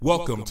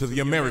Welcome to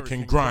the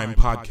American Grime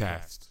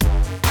Podcast.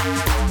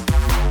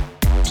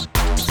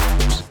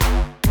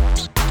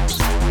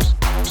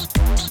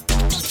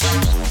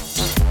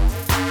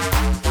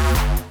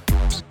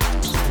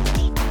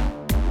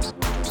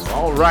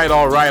 All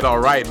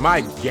right,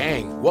 my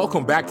gang.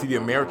 Welcome back to the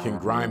American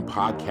Grime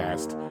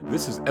Podcast.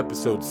 This is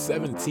episode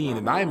 17,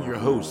 and I am your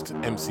host,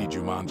 MC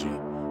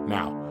Jumanji.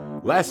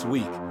 Now, last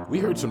week, we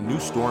heard some new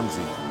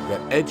Stormzy,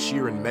 that Ed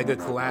Sheeran mega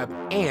collab,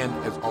 and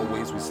as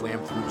always, we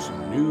slammed through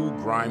some new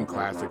grime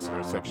classics in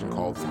our section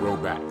called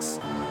Throwbacks.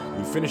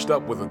 We finished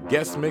up with a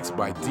guest mix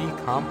by D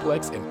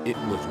Complex, and it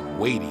was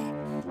weighty.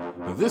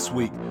 Now this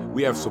week,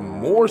 we have some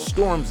more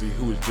Stormzy,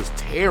 who is just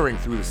tearing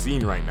through the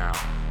scene right now,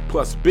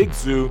 plus Big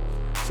Zuu,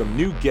 some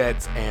new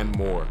Ghetts, and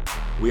more.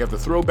 We have the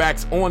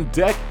throwbacks on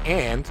deck,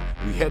 and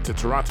we head to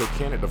Toronto,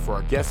 Canada for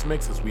our guest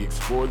mix as we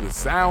explore the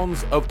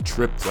sounds of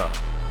Tripta.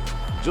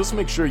 Just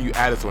make sure you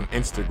add us on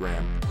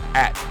Instagram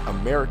at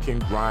American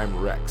Grime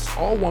Rex,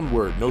 all one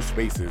word, no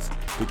spaces,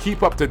 to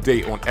keep up to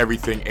date on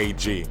everything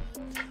AG.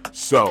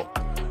 So,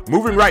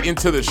 moving right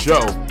into the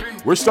show,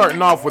 we're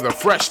starting off with a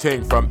fresh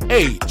thing from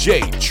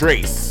AJ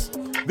Trace.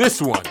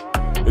 This one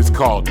is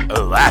called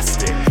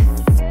Elastic.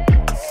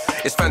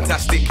 It's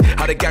fantastic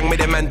how the gang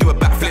made a man do a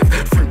backflip.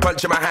 Fruit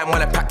punch in my hand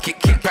while I pack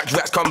kick back.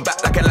 Racks come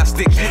back like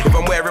elastic. If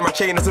I'm wearing my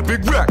chain, it's a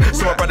big rack.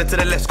 So my brother to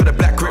the left's got a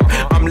black grip.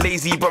 I'm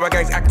lazy, but my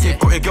gang's active.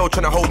 Got your girl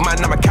trying to hold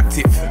man, I'm a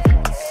captive.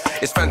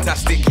 It's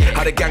fantastic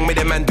how the gang made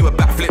a man do a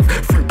backflip.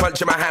 Fruit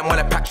punch in my hand while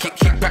I pack kick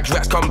back.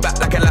 Racks come back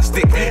like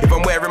elastic. If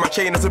I'm wearing my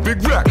chain, it's a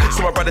big rack.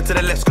 So my brother to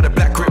the left's got a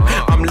black grip.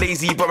 I'm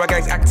lazy, but my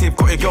gang's active.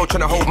 Got your girl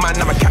trying to hold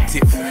man, I'm a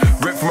captive.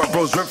 Rent for my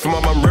bros, rent for my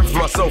mum, rent for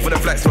myself, and the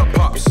flex my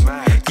pops.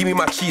 Give me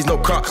my cheese, no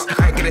cuts.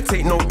 I ain't gonna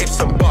take no ifs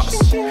and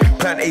buts.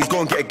 Plan A's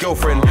go and get a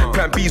girlfriend.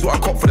 Plan B's what I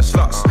cop for the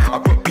sluts. I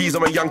put P's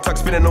on my young tug,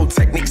 spinning no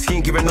techniques. He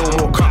ain't giving no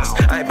more cuts.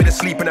 I ain't been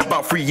asleep in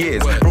about 3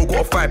 years. Bro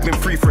got a 5, been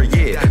free for a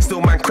year.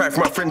 Still man cry for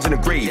my friends in the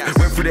grave.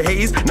 Went through the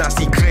haze, now I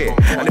see clear.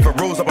 And if I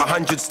rose up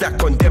 100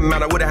 stack on them,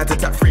 man, I would've had to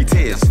tap 3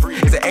 tears.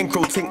 It's an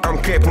Encro tink,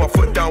 I'm clear. Put my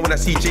foot down when I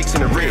see Jake's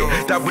in the rear.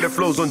 Dab with the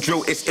flows on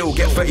drill, it's ill.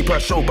 Get 30 per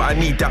show, but I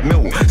need that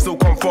mill. Still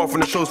come far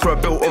from the shows for a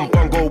bill. On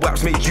bongo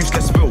waps, make juice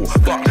get spill.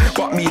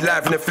 But me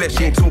live in the flesh,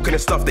 he ain't talking the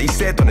stuff that he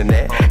said on the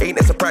net. Ain't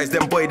a surprise,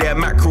 them boy, they're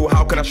macro.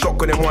 How can I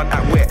shotgun them one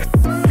at wet?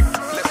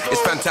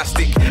 It's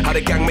fantastic how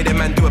the gang made a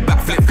man do a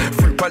backflip.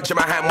 Fruit punch in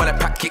my hand while I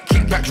pack kick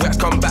back. Racks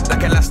come back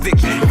like elastic.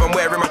 If I'm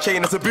wearing my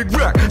chain, it's a big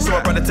rack. So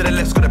my brother to the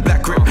left's got a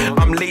black grip.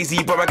 I'm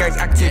lazy, but my gang's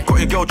active. Got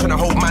your girl trying to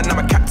hold man,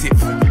 I'm a captive.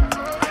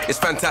 It's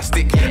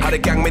fantastic how the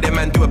gang made a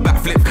man do a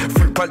backflip.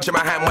 Fruit punch in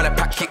my hand while I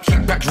pack kick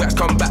back. Racks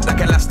come back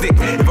like elastic.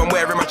 If I'm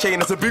wearing my chain,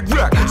 it's a big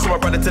rack. So my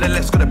brother to the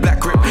left's got a black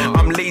grip.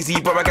 I'm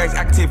lazy, but my gang's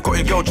active. Got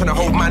your girl trying to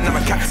hold man, I'm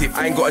a captive.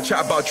 I ain't got to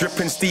chat about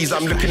dripping steez.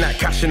 I'm looking at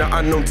cash in an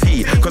unknown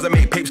tea. Cause I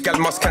make papes, gal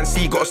must can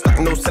see. Got a stack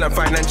notes till I'm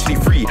financially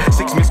free.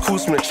 6 missed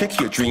calls from the chick of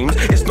your dreams.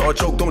 It's not a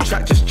joke, don't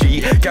chat, just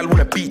G. Gal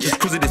wanna beat just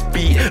cause of this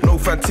beat. No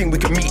fan ting, we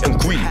can meet and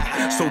greet.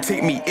 So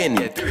take me in.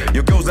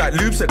 Your girls like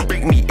lube said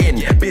break me in.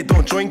 Beard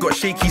don't join, got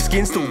shaky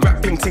skin. Still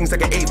rapping things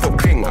like an 8-foot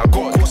cling. I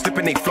got caught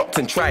slipping, they flopped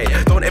and tried.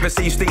 Don't ever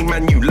say you stay,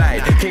 man, you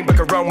lied. Came back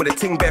around with a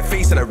ting bare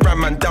face and I ran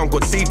man down.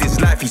 God saved his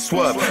life, he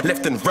swerved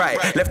left and right.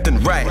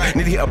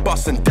 Nearly hit a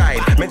bus and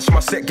died. Mention my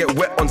set, get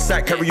wet on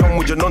site. Carry on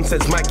with your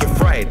nonsense, might get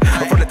fried.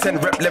 I'm from the 10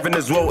 rep 11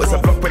 as well. It's a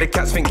block where the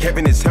cats think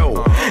heaven is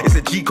hell. It's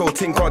a G-code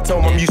ting, can't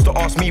tell. Mum used to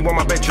ask me why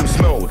my bedroom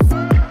smelled.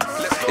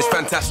 It's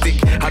fantastic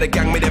how the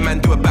gang made a man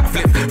do a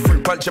backflip.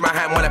 Fruit punch in my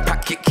hand while I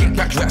pack kick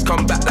back. Racks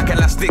come back like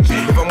elastic.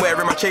 If I'm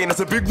wearing my chain, it's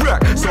a big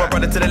rack. So my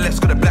brother to the left's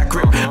got a black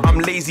grip. I'm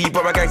lazy,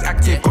 but my gang's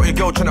active. Got your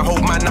girl trying to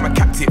hold man, I'm a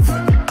captive.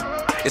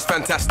 It's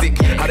fantastic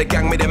how the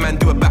gang made a man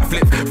do a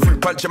backflip.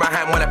 Fruit punch in my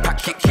hand while I pack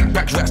kick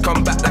back. Racks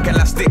come back like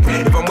elastic.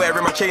 If I'm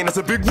wearing my chain, it's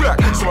a big rack.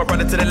 So my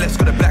brother to the left's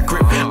got a black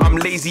grip. I'm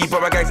lazy,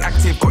 but my gang's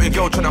active. Got your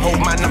girl trying to hold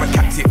man, I'm a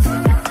captive.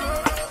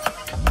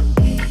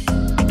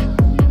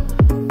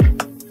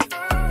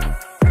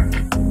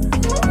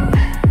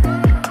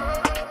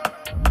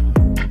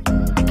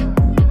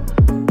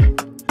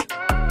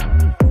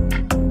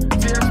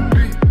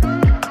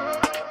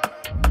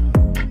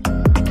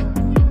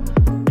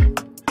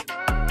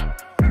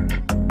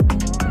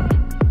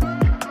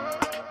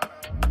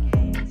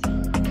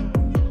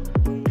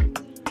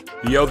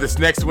 Yo, this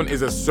next one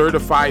is a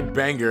certified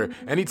banger.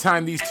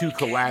 Anytime these two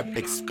collab,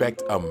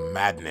 expect a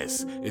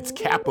madness. It's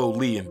Capo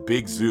Lee and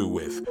Big Zuu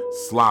with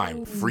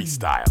Slime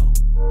Freestyle.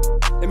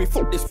 Let me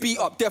fuck this beat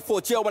up, therefore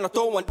jail when I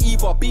don't want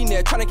either. Been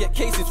there trying to get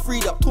cases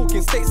freed up.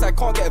 Talking states, I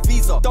can't get a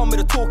visa. Done with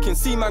the talking,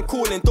 see man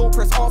calling. Don't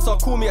press answer,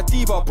 call me a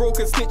diva.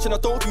 Broken snitch and I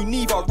don't do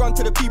neither. Run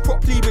to the P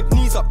properly with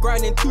knees up.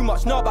 Grinding too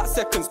much, now about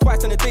seconds.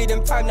 Twice in a day,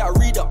 them time that I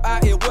read up.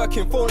 Out here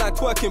working, phone line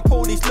twerking.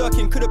 Police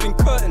lurking, could've been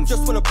curtains.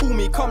 Just wanna pull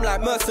me, come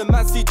like Merson.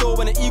 Man see door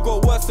when the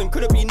ego worsen.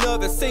 Could've been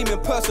nervous, same in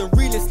person.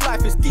 Realist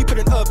life is deeper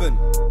than urban.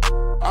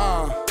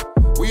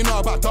 What you know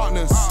about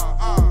darkness?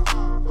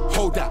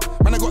 Hold that,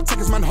 man, I got got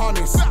tickets, man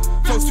harness.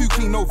 Flows too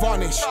clean, no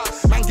varnish.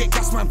 Man get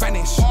gas, man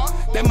vanish.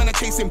 Them man are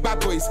chasing bad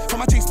boys.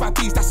 From I chase bad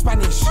bees, that's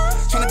Spanish.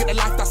 Tryna get the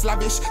life that's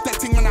lavish. That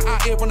thing man are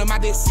out here on the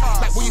maddest.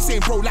 Like what you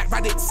saying, bro, like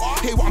Raditz.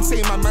 Hear what I'm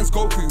saying, man, man's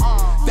Goku.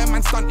 Them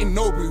man stunting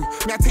Nobu.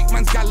 Me I take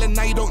man's gal and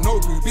now you don't know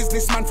boo.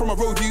 Businessman from a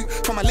road you.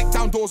 From a lick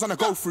down doors on a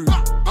go through.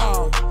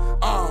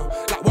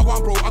 Like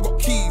wagwan bro, I got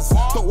keys.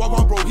 Don't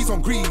wagwan bro, he's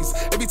on grease.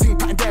 Everything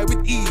patterned there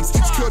with ease.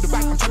 Secure the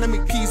back, I'm tryna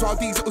make peas. While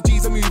these little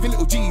G's are moving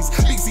little G's.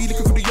 Big Z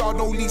looking for the yard,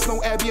 no lease, no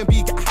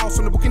Airbnb. Get a house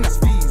on the booking, that's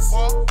fees.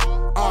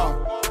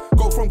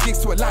 Go from gigs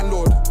to a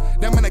landlord.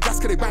 Them man a gas,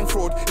 they bang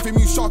fraud. If it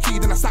moves Sharky,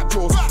 then I slap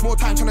jaws. More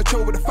time tryna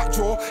chill with a fat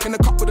draw. In the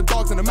cup with the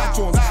dogs and the mad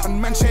Jones.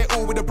 And man share it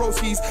all with the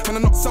broskies. Man,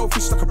 I'm not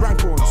selfish like a brand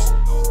prawns.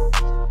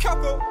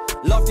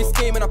 Love this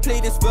game and I play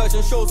this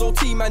version. Shows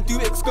OT, man, do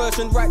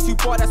excursion. Right too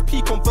far, that's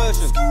P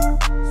conversion.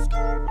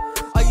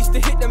 I used to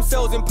hit them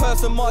cells in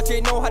person. Marj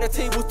ain't know how the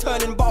table's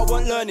turning, but I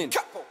weren't learning.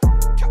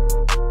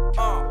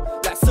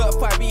 Like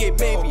certified, we ain't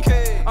maybe.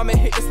 I'ma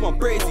hit this one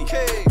brazy.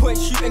 Point,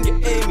 shoot and get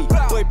Amy.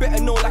 Boy,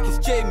 better know like it's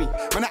Jamie.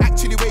 Man, I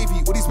actually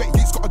wavy. All these wet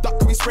youths got a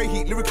duck, we spray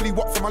heat. Lyrically,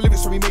 what for my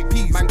lyrics when we make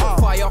peas. Man got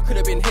fire,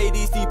 could've been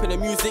Hades. Deep in the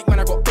music, man,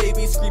 I got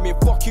babies screaming,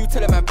 fuck you,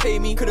 tell a man pay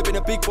me. Could've been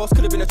a big boss,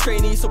 could've been a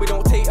trainee. So we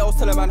don't take L's,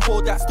 tell a man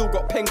hold that. Still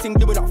got painting,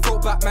 doing that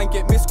throwback. Man,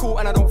 get missed call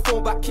and I don't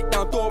phone back. Kick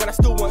down door and I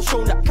still weren't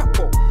shown that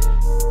capo.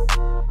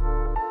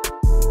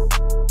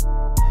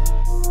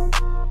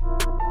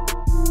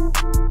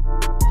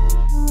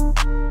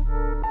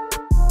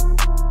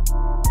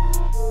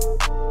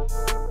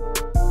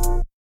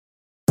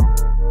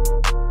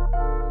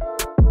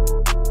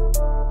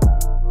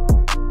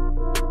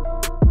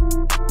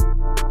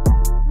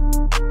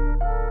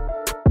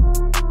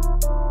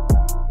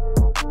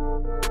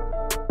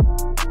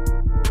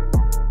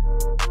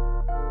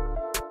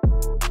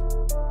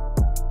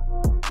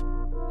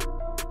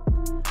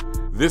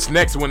 This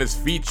next one is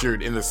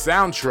featured in the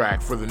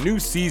soundtrack for the new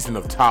season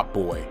of Top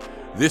Boy.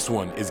 This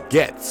one is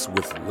Ghetts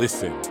with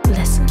Listen.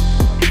 Listen.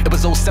 It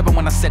was 07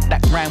 when I said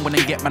that Grime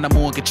wouldn't get man a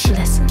mortgage.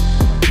 Listen.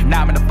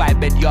 Now I'm in a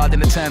 5-bed yard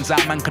and it turns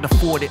out man could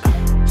afford it.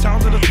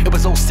 It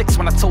was 06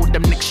 when I told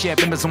them next year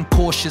Bimbers on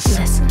Porsches.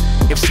 Listen.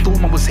 If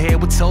Stormzy was here,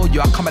 would tell you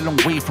I come a long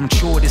way from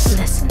Chordis.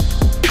 Listen.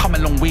 Come a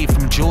long way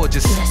from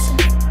Georges.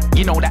 Listen.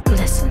 You know that.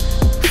 Listen.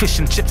 Fish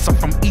and chips, I'm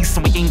from East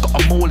and we ain't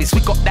got a Morley's. We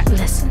got that.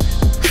 Listen.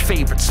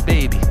 Favorites,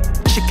 baby.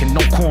 Chicken,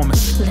 no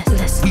corners.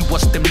 Listen. We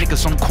watch them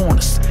niggas on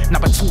corners. Now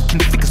we're talking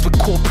figures with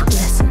corporates.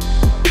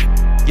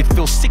 Listen. You'd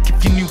feel sick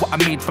if you knew what I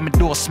made from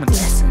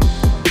endorsements.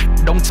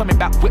 Listen. Don't tell me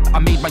about whip, I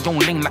made my own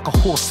lane like a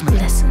horseman.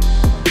 Listen.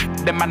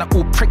 Them man are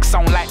all pricks,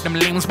 I don't like them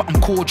lanes, but I'm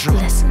cordial.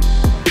 Listen.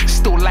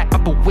 Still light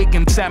up a wig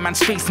and turn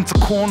man's face into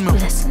cornmeal.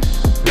 Listen.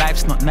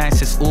 Life's not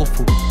nice, it's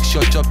awful. It's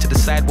your job to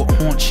decide what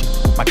haunts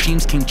you. My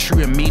dreams came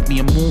true and made me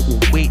immortal.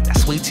 Wait,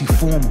 that's way too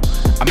formal.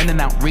 I'm in and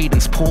out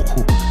Raiden's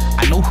porthole.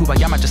 I know who I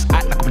am, I just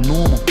act like I'm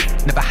normal.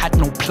 Never had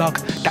no plug,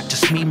 that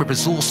just made me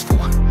resourceful.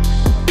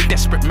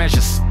 Desperate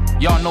measures,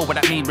 y'all know what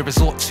that made me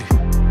resort to.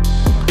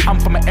 I'm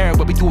from an era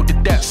where we do the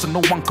dirt so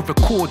no one could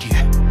record you.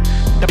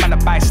 The man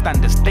are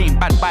bystanders, they ain't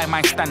bad by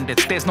my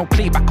standards. There's no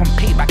playback on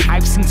payback.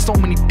 I've seen so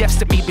many deaths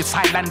that made this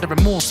Highlander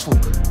remorseful.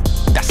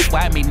 That's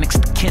why I made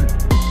next to kin.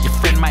 Your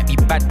friend might be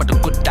bad but the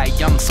good die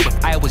young. So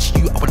if I was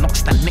you, I would not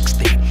stand next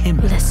to him.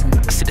 Listen.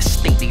 I see the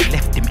state they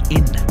left him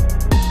in.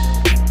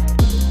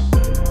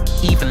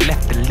 Even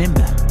left the limb.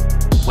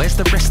 Where's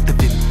the rest of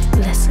him?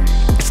 Listen.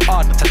 It's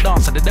hard not to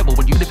dance to the devil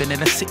when you're living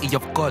in a city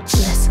of gods.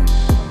 Listen.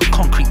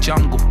 Concrete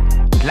jungle,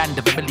 land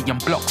of a million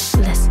blocks.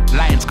 Listen.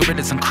 Lions,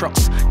 gorillas and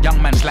crocs.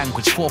 Young man's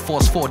language,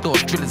 4-4s, 4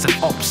 doors, drillers and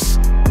ops.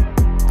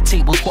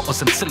 Tables,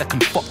 bottles and silicon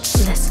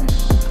fox. Listen.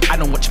 I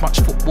don't watch much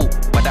football,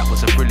 but that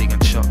was a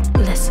brilliant shot.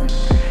 Listen.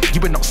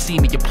 You would not see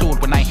me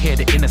applaud when I hear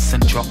the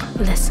innocent drop.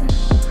 Listen.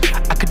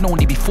 I could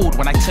only be fooled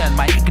when I turn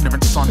my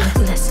ignorance on.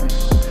 Listen.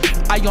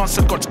 I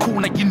answer God's call,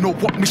 now you know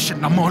what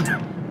mission I'm on.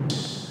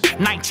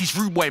 90s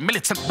rude boy,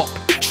 militant bop.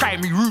 Try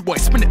me rude boy,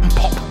 spin it and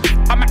pop.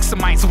 I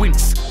maximize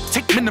wins,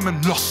 take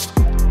minimum loss.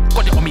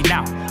 Got it on me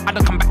now. I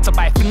don't come back to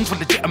buy things with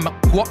legitimate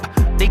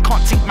guap. They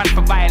can't take man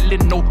for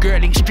violin, no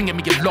girl ain't stringing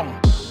me along.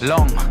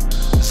 Long.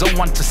 Zone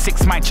 1 to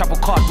 6, my travel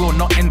card will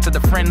not enter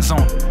the friend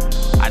zone.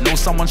 I know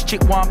someone's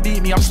chick won't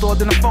beat me, I'm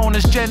stored in the phone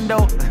as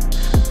Gendo.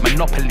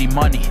 Monopoly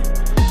money,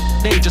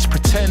 they just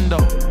pretend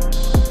though.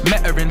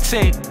 Met her in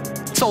Tate,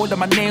 told her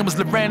my name was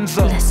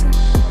Lorenzo. Listen.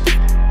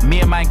 Me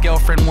and my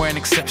girlfriend were an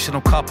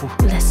exceptional couple.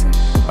 Listen.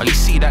 Oh, you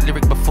see that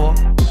lyric before?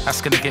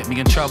 That's gonna get me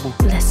in trouble.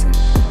 Listen.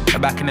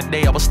 Back in the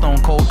day I was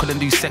stone cold, couldn't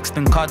do sex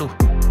then cuddle.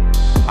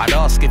 I'd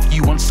ask if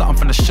you want something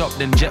from the shop,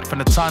 then jet from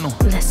the tunnel.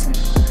 Listen.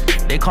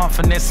 They can't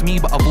finesse me,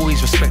 but I've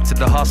always respected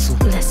the hustle.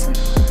 Listen.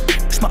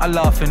 It's not a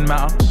laughing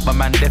matter, but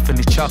man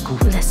definitely chuckle.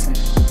 Listen.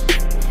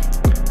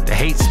 The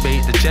hate's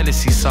bait, the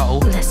jealousy subtle.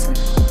 Listen.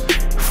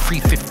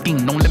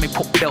 315, don't let me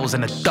put bells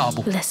in a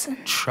double. Listen.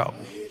 Trouble.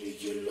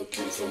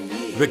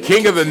 The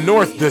King of the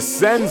North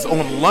descends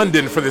on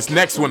London for this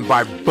next one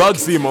by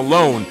Bugsy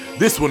Malone.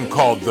 This one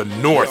called The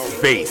North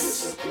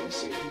Face.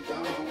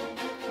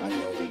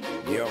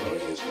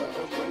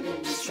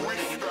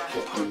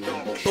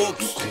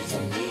 Books.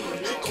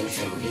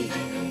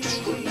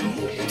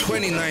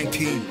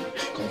 2019.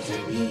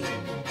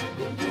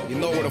 You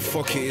know what the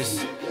fuck it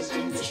is.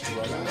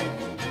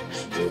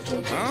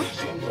 Huh?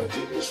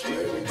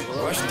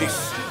 Watch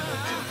this.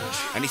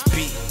 And it's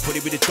B, put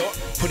it with a dot,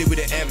 put it with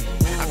an M.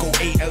 I go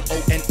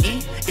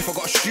A-L-O-N-E, if I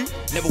got a shoot,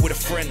 never with a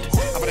friend.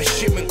 I've had a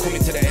shipment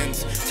coming to the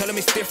ends. Tell them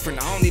it's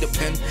different, I don't need a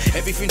pen.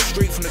 Everything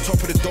straight from the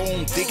top of the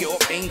dome. Dig it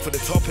up, aim for the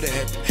top of the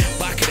head,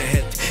 back of the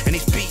head. And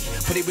it's B,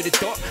 put it with a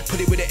dot, put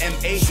it with an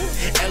M-A.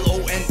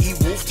 L-O-N-E,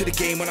 wolf to the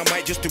game, and I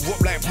might just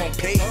erupt like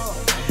Pompeii.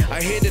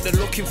 I hear that they're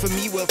looking for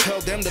me, well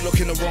tell them they're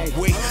looking the wrong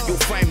way.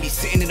 You'll find me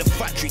sitting in a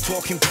factory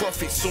talking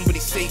profit, somebody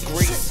say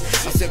grace.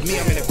 I said me,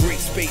 I'm in a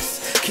great space.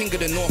 King of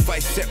the north, I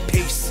set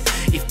pace.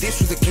 If this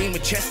was a game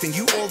of chess, then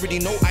you already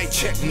know I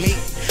checkmate.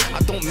 I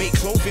don't make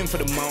clothing for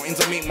the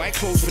mountains, I make my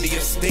clothes for the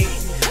estate.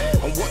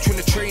 And watch when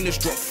the trainers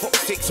drop,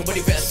 fuck's sake,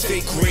 somebody better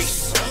say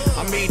grace.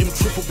 I made them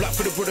triple black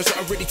for the brothers that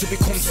are ready to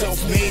become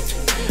self-made.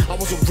 I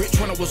wasn't rich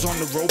when I was on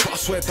the road, but I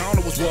swear down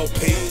I was well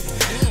paid.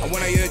 And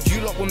when I heard you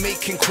lot were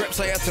making crepes,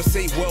 I had to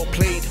say well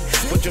played.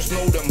 But just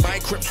know that my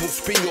crepes will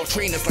spin your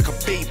trainers like a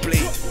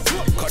Beyblade.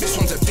 Cause this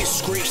one's a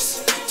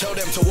disgrace. Tell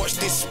them to watch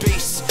this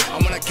space.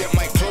 And when I get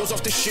my clothes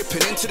off the ship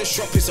and into the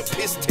shop, it's a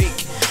piss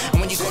take. And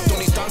when you got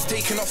Donny's dance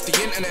taken off the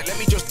internet, let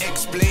me just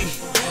explain.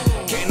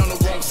 Getting on the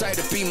wrong side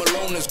of being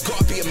alone has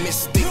gotta be a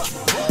mistake.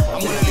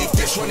 I'm gonna leave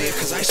this one here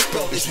cause I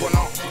spelled this one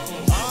out.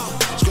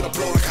 It's gonna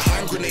blow like a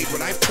hand grenade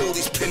when I pull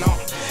this pin out.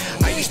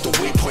 I used to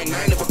weigh 0.9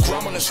 of a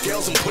gram on the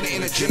scales and put it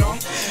in a gin on.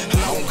 And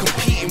now I'm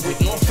competing with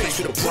North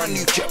Face with a brand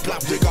new jet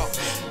black rig up.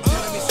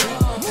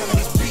 Tell them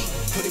it's B,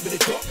 put it with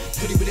a dot,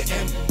 put it with an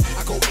M.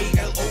 I go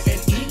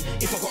A-L-O-N-E,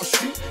 if I got a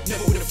shoot,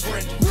 never with a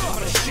friend.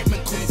 I'm on a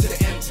shipment coming to the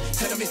ends.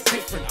 Tell them it's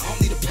different, I don't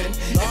need a pen.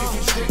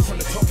 Everything straight from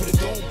the top of the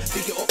dome.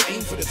 Dig it up,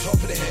 aim for the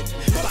top of the head,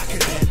 back of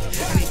the head.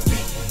 And it's B,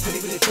 put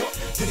it with a dot,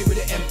 put it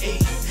with an M-A.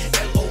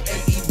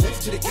 L-O-N-E, wolf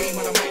to the game,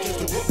 and I might just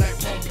erupt like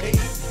Pompeii.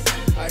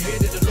 I hear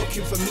that they're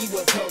looking for me,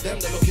 well tell them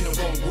they're looking the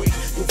wrong way.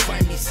 You'll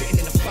find me sitting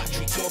in a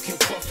factory talking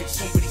profit,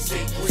 somebody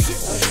say grace.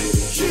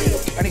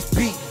 And it's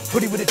B,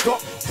 put it with a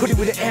dot, put it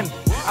with an M.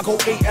 I go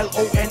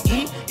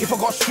A-L-O-N-E, if I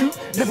got a shoot,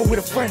 never with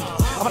a friend.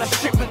 I've had a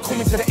shipment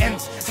coming to the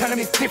ends, tell them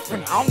it's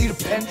different, I don't need a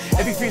pen.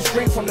 Everything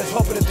straight from the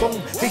top of the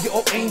dome. Dig it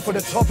up, aim for the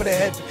top of the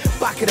head,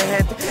 back of the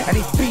head. And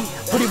it's B,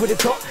 put it with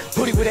a dot,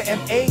 put it with an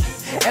M-A.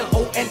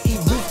 L-O-N-E,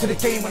 move to the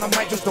game, and I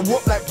might just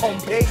erupt like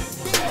Pompeii.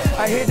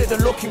 I hear that they're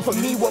looking for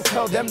me, well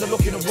tell them they're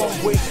looking the wrong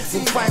way.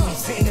 You'll find me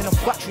sitting in a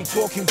factory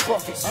talking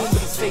profit,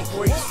 somebody say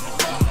grace.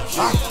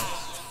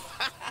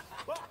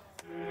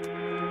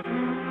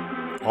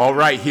 All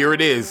right, here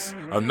it is.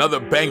 Another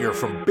banger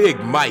from Big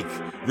Mike.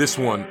 This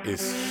one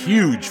is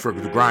huge for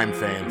the Grime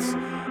fans.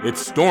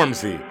 It's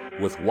Stormzy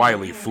with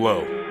Wily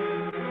Flow.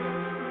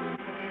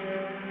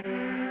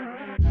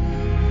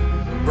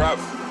 Bruv,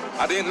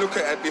 I didn't look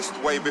at it this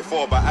way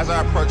before, but as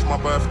I approach my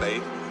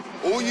birthday,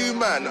 all you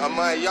man are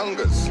my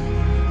youngers.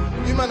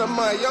 You man are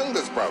my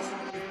youngers, bruv.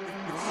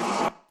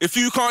 If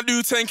you can't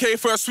do 10K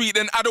first week,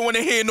 then I don't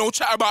wanna hear no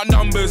chat about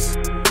numbers.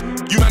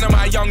 You man are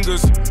my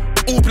youngers.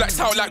 All blacks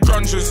out like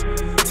grungers.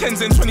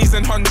 10s and 20s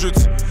and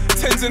 100s.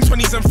 10s and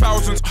 20s and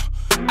thousands.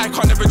 I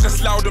can't never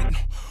just loud them.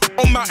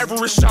 On Mount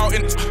Everest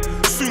shouting.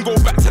 Soon go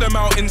back to the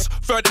mountains.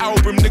 Third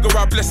album, nigga,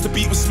 I blessed the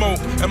beat with smoke.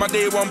 And my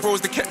day one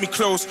bros, they kept me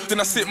close. Then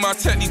I sit my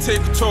technique,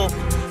 take a tour.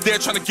 They're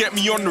trying to get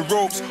me on the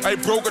ropes. I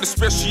broke it,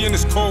 especially in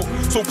this cold.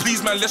 So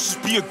please, man, let's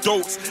just be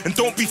adults. And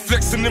don't be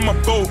flexing in my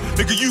boat.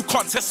 Nigga, you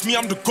can't test me,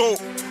 I'm the GOAT.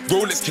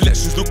 Rolex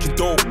collections looking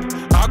dope.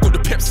 I got the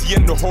Pepsi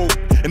and the Hope.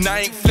 And I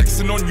ain't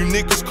flexing on you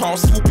niggas, car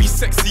still be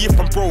sexy if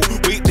I'm broke.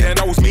 Wait there, and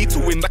I was made to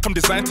win, like I'm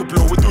designed to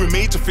blow. We're doing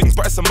major things,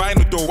 but it's a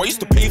minor though. I used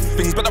to pay for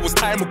things, but that was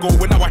time ago.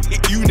 When now I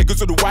hit you niggas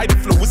with the wider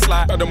flow, it's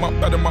like bad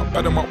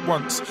 'em up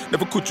once.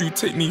 Never could you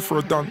take me for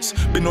a dance.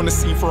 Been on the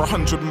scene for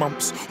 100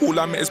 months. All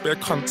I met is bare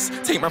cunts.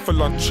 Take man for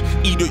lunch,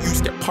 either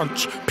you get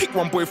punched. Pick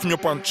one boy from your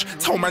bunch,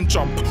 tell man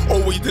jump. Oh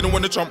well, you didn't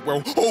want to jump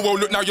well. Oh well,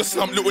 look now you're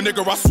slumped, little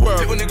nigga, I swear.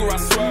 Little nigga, I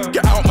swear.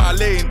 Get out my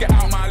lane, get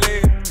out my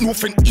lane.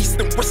 North and east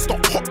and west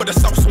stop hot, but the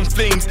south's on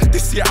flames.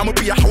 This year I'ma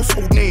be a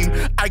household name.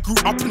 I grew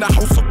up in a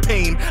house of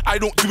pain. I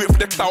don't do it for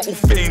the clout or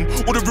fame.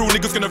 All the real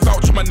niggas gonna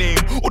vouch for my name.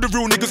 All the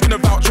real niggas gonna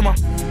vouch for my.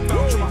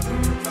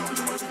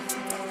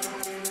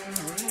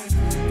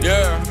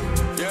 Yeah,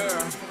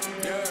 yeah,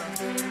 yeah,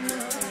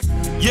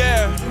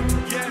 yeah, yeah.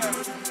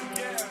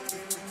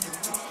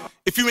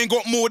 If you ain't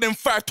got more than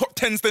 5 top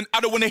 10s, then I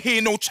don't wanna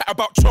hear no chat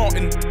about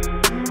charting.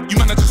 You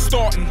man are just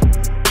starting.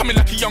 Coming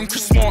like a young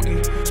Chris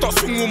Martin. Start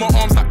swinging with my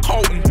arms like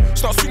Carlton.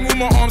 Start swinging with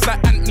my arms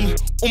like Anthony.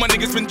 All my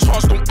niggas been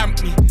charged, don't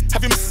amp me.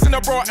 Have you missing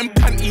a bra and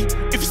panty?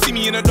 If you see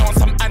me in a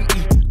dance, I'm anti.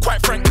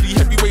 Quite frankly,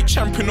 heavyweight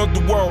champion of the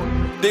world.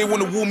 They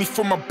wanna woo me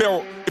from my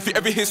belt. If you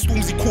ever hear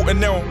Stormzy caught a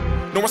nail.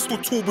 No, I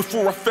stood tall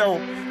before I fell.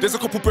 There's a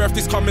couple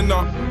birthdays coming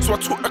up, so I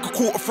took like a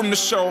quarter from the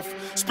shelf.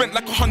 Spent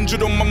like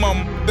 100 on my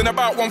mum, then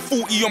about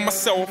 140 on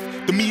myself.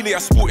 The melee I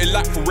sported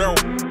like Pharrell,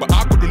 but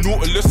I got the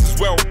Nautilus as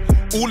well.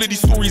 All of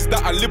these stories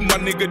that I live, my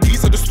nigga,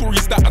 these are the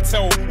stories that I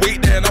tell.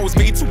 Wait there, and I was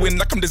made to win,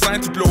 like I'm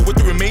designed to blow. We're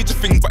doing major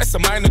things, but it's a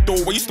minor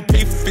though. I used to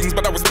pay for things,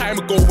 but that was time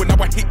ago. When now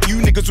I hit you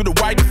niggas with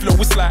a wider flow,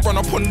 it's like run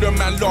up on them,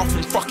 man,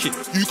 laughing, fuck it.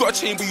 You got a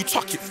chain, but you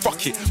tuck it,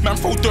 fuck it. Man,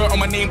 throw dirt on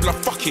my name, blood,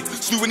 fuck it.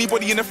 Slew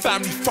anybody in the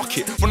family, fuck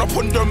it. Run up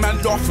on them,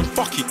 man, laughing,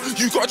 fuck it.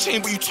 You got a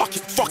chain, but you tuck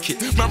it, fuck it.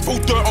 Man, throw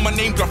dirt on my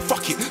name, blood,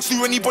 fuck it.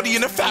 Slew anybody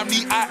in the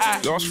family,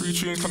 Last 3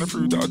 tunes kinda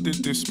prove that I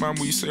did this. Man,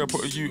 what you say I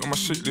put a U on my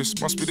shit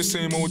list. Must be the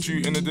same old you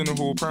in the dinner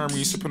hall,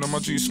 primary, sipping on my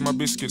juice and my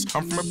biscuits.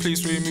 I'm from a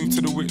place where you move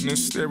to the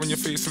witness, stare in your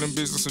face, telling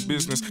business is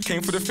business.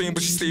 Came for the fame,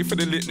 but she stayed for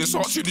the litness.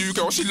 Ask your new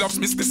girl, she loves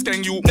Mr.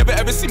 Skeng. You never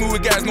ever see me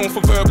with guys known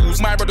for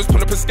verbals. My brothers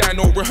pull up a sky,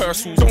 no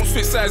rehearsals. Don't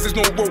switch sides, there's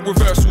no role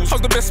reversals.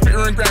 How's the best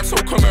spitter in Grime so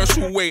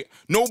commercial? Wait,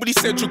 nobody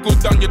said you're good,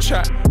 done your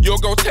chat. Your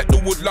girl tech the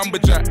wood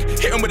lumberjack.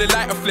 Hit him with a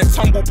lighter flex,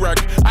 humble brag.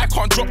 I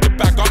can't drop the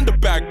bag, I'm the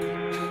bag.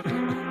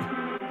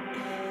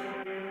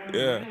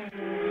 Yeah.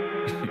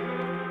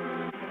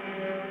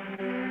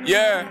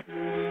 Yeah.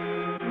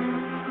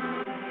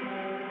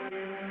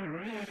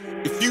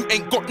 If you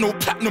ain't got no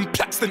platinum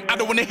plaques, then I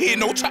don't wanna hear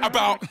no chat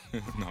about.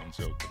 No, I'm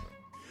joking.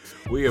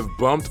 We have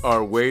bumped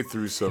our way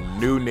through some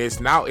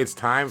newness. Now it's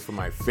time for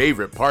my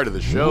favorite part of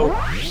the show.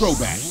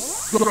 Throwback.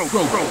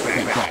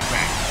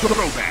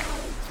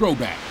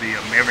 The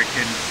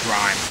American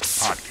Grime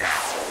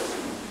Podcast.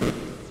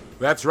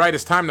 That's right,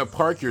 it's time to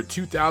park your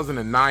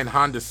 2009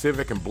 Honda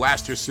Civic and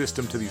blast your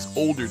system to these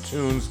older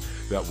tunes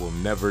that will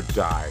never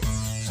die.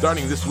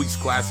 Starting this week's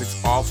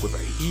classics off with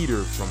a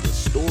heater from the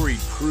storied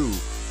crew,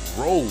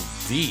 Roll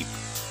Deep.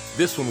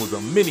 This one was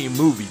a mini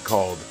movie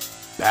called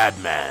Bad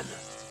Man.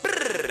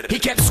 He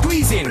kept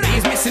squeezing, but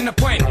he's missing the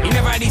point. He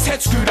never had his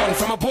head screwed on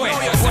from a boy.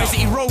 The boys that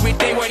he rolled with,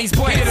 they weren't his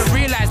boys. He didn't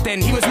realise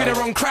then he was with the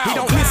wrong crowd. He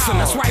don't listen,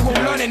 that's why he won't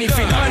learn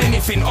anything, earn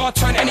anything, or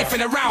turn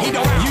anything around. He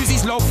don't use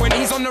his loaf when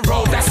he's on the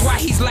road, that's why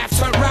his life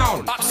turned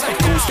round. Of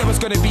course there was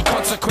gonna be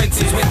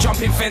consequences. When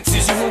jumping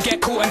fences, you will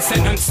get caught and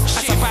sentenced.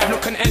 That's a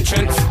 5-looking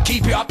entrance.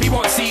 Keep it up, he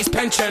won't see his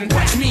pension.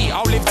 Watch me,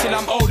 I'll live till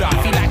I'm older.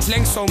 If he likes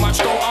length so much,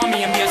 go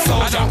army and be a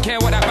soldier. I don't care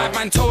what that bad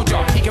man told you.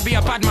 He can be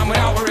a bad man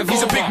without a revolver.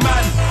 He's a big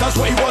man, that's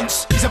what he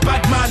wants. He's a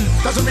bad man,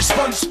 doesn't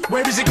respond.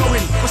 Where is he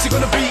going? What's he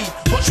gonna be?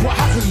 Watch what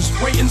happens,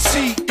 wait and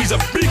see. He's a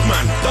big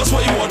man, that's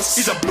what he wants.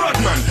 He's a bad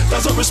man,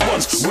 doesn't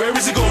respond. Where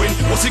is he going?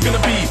 What's he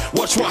gonna be?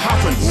 Watch what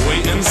happens,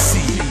 wait and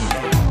see.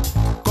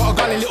 Got a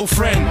gully little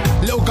friend,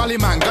 little gully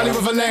man, gully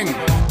with a leng.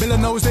 Billa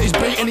knows that he's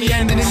bait in the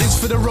end, and he lives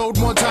for the road,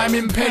 more time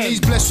in pen. He's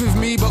blessed with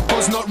me, but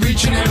God's not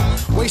reaching him.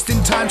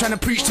 Wasting time trying to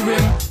preach to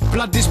him.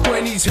 Blood, this boy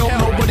needs help,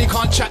 nobody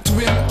can't chat to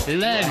him.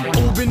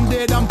 All been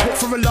there, done put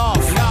for a laugh.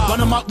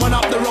 Run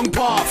up the wrong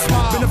path.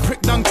 Been a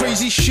prick, done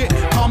crazy shit.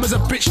 Calm as a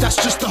bitch, that's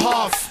just the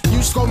half.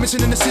 You go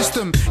missing in the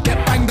system,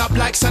 get banged up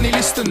like Sonny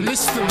Liston.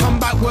 Come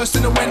back worse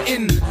than I went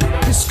in.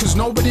 Pissed cause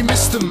nobody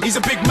missed him. He's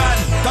a big man,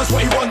 does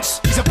what he wants.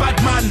 He's a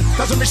bad man,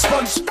 doesn't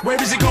respond.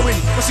 Where is he going?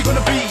 What's he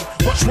gonna be?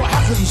 Watch what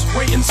happens,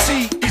 wait and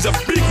see. He's a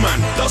big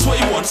man, that's what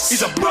he wants.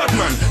 He's a bad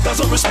man,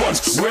 doesn't respond.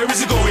 Where is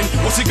he going?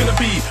 What's he gonna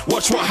be?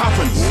 Watch what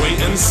happens,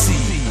 wait and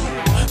see.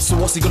 So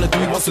what's he gonna do?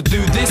 He wants to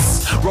do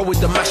this. Roll with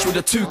the mash with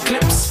the 2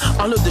 clips.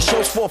 Unload the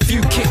shows for a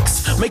few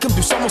kicks. Make him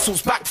do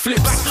somersaults,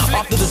 backflips.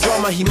 After the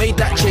drama, he made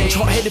that change.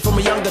 Hot-headed from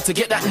a younger to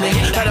get that name.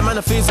 Had a man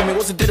of fears him, he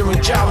wasn't dinner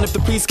in jail. And if the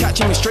police catch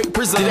him, he's straight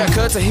prison. Did it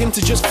occur to him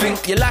to just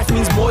think, your life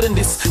means more than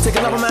this. Take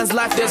another man's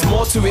life, there's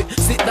more to it.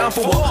 Sit down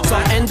for what?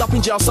 Some end up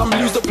in jail, some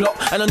lose the plot.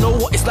 And I know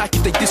what it's like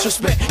if they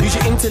disrespect. Use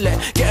your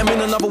intellect, get him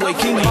in another way.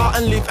 Clean heart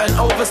and live and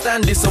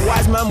overstand this. A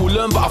wise man will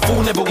learn, but a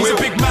fool never will. He's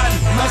a big man,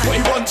 that's what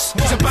he wants.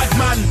 He's a bad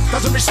man,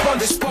 doesn't respond.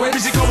 Where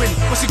is he going?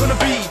 What's he gonna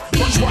be?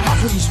 Watch what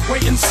happens,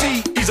 wait and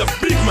see. He's a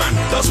big man,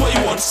 that's what he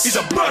wants. He's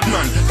a bad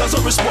man,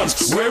 doesn't respond.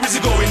 Where is he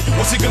going?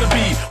 What's he gonna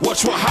be?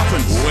 Watch what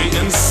happens, wait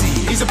and see.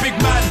 He's a big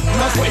man,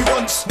 that's what he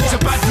wants. He's a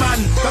bad man,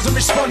 doesn't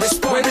respond.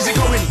 Where is he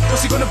going?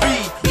 What's he gonna be?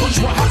 Watch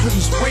what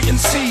happens, wait and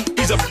see.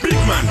 He's a big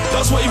man,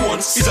 that's what he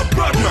wants. He's a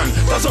bad man,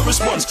 doesn't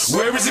respond.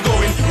 Where is he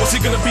going? What's he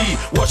gonna be?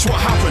 Watch what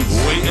happens,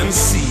 wait and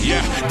see.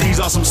 Yeah, these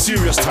are some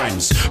serious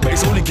times, but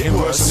it's only getting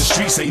worse and the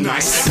streets ain't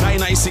nice.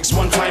 1996,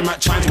 one time at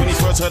Chimes when he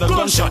first heard a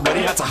gunshot, but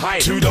he had to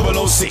hide.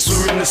 2006, we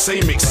were in the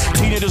same mix.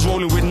 Teenagers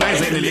rolling with knives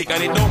like the lick,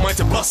 and they don't mind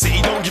to bust it,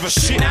 he don't give a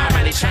shit. Nah,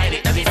 man, he tried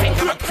it, does he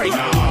think I'm a creep?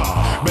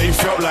 Nah, but he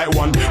felt like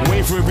one,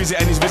 waiting for a visit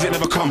and his visit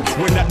never come.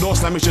 When that door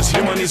slam, it's just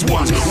him and his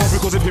one. All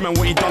because of him and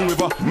what he done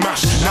with her.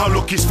 Mash, now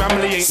look, his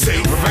family ain't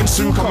safe. Revenge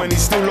soon come and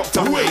he's still locked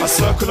away. A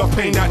circle of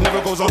pain that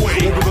never goes away.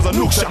 All because of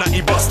Nook shot that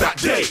he bust that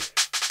day.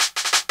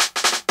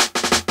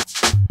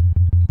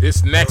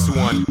 This next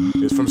one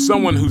is from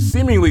someone who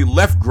seemingly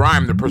left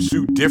grime to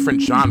pursue different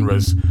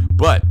genres,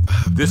 but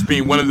this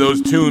being one of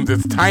those tunes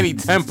that's Tiny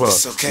Tempa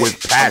with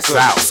Pass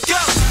Out. Let's go.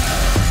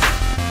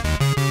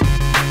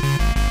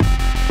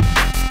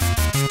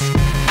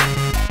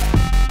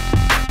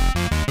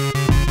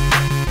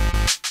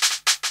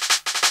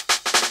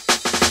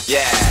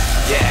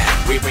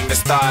 Yeah, we bring the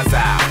stars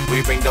out.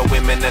 We bring the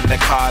women and the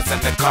cars and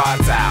the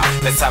cards out.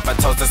 Let's have a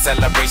toast, a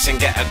celebration,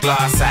 get a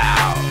glass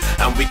out.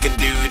 And we can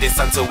do this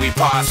until we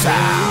pass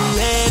out.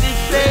 Let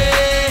it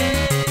play.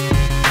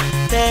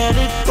 let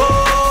it go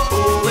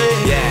away.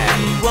 Yeah.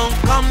 We won't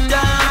come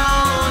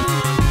down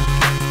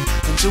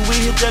until we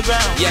hit the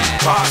ground. Yeah,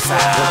 boss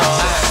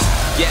out.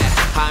 Yeah,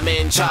 I'm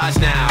in charge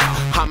now.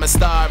 I'm a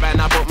star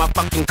and I brought my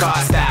fucking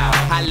cars down.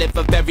 I live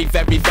a very,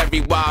 very,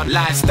 very wild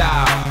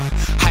lifestyle.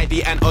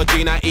 Heidi and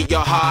Audrina, eat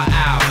your heart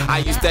out. I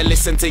used to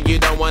listen to You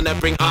Don't Wanna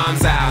Bring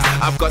Arms Out.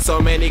 I've got so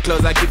many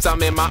clothes, I keep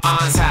some in my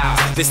aunt's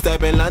house.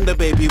 Disturbing London,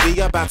 baby, we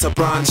about to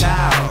branch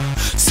out.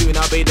 Soon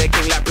I'll be the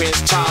king like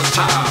Prince Charles.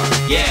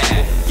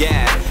 Yeah,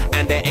 yeah,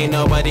 and there ain't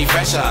nobody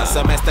fresher.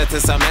 Semester to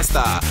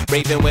semester,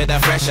 raving with the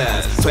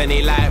freshers.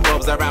 20 light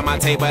bulbs around my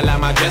table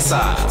and my dresser.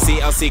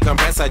 CLC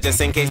compressor,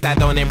 just in case that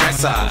don't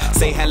impress her.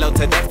 Say hello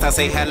to Dexter,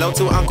 say hello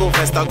to Uncle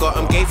Fester. Got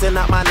him gazing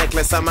at my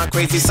necklace and my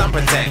crazy sun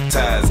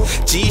protectors.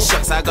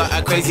 G-Shocks, I got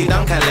a crazy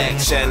dumb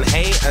collection.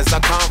 Haters, I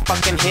can't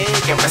fucking hear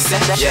you.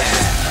 Yeah,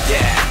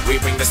 yeah, we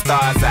bring the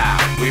stars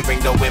out. We bring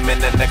the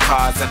women and the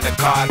cars and the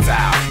cards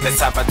out. Let's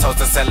have a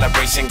toast, a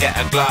celebration, get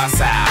a glass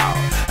out.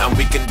 And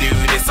we can do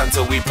this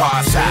until we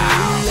pass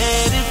out.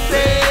 Let it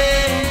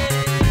fade,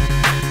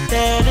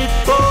 let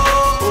it go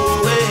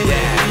away.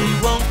 Yeah.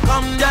 We won't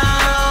come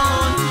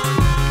down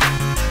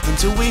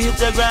until we hit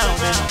the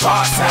ground and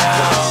pass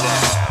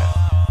out.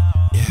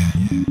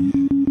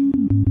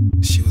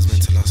 She was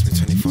meant to last me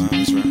 24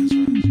 hours, right?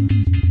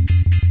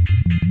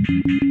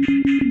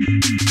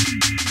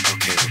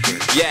 Okay, we're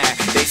good. Yeah,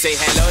 they say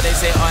hello, they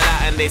say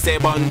hola, and they say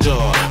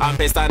bonjour. I'm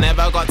pissed I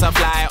never got to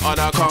fly on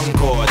a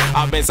Concorde.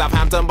 I've been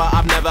Southampton, but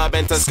I've never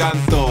been to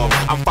Scunthorpe.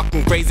 I'm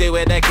fucking crazy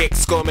with the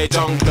kicks, call me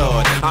John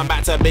Claude. I'm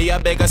about to be a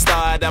bigger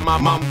star than my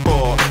mum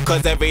for.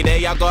 Cause every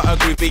day I got a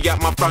groupie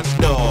at my front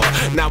door.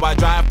 Now I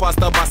drive past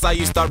the bus I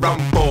used to run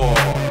for.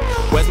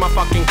 Where's my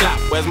fucking clap?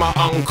 Where's my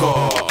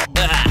encore?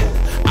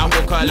 I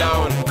walk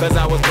alone, cause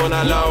I was born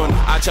alone.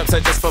 I chops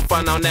her just for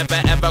fun, I'll never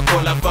ever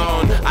call her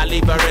phone. I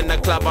leave her in the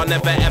club, I'll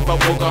never ever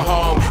walk her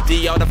home.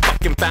 D.O. the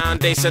fucking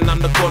foundation, I'm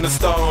the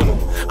cornerstone.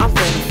 I'm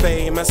very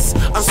famous,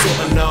 I'm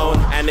sorta known.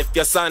 And if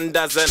your son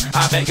doesn't,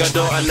 I bet your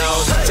daughter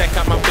knows. Check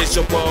out my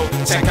visual,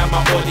 check out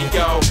my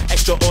audio.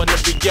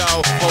 Extraordinary, yo,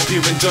 hope you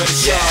enjoy the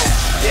show.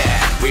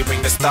 Yeah, we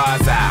bring the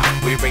stars out.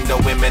 We bring the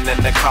women and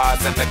the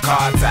cars and the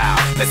cards out.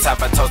 Let's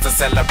have a toast, a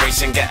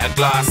celebration, get a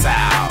glass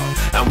out.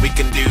 And we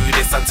can do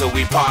this until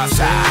we pass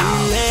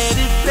out. let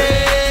it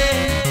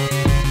fade,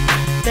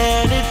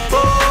 let it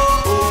go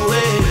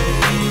away.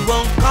 We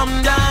won't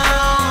come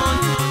down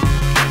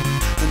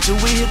until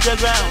we hit the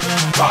ground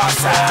and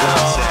pass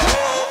out.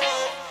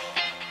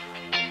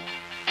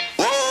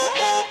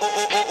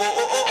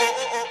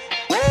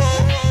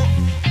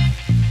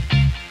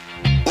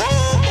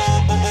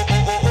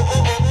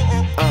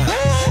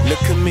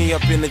 Look at me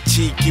up in a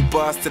cheeky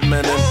bastard,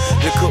 man, and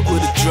look at all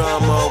the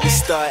drama we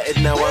started.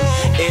 Now I'm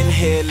in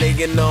here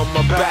laying on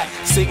my back,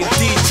 singing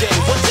DJ,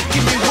 won't you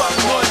give me one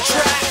more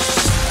track?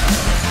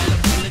 I'll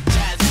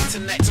apologize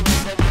tonight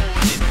tomorrow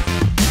morning.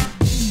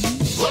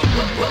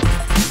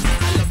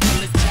 I'll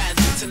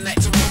apologize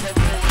tonight tomorrow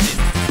morning.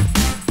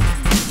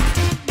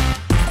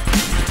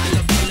 I'll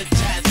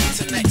apologize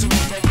tonight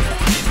tomorrow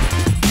morning.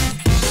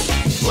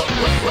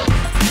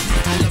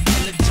 I'll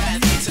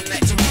apologize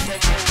tonight tomorrow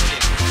morning.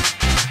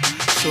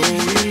 so we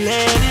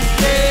let it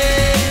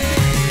fade,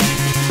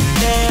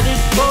 let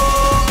it go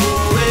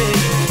away.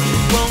 We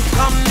won't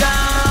come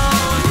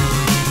down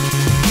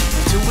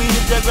until we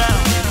hit the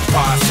ground and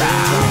pass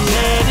out. So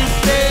let it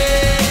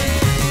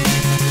fade,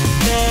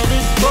 let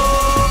it go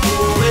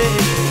away.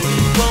 We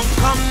won't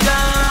come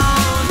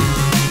down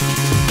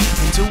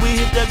until we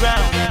hit the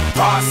ground and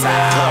pass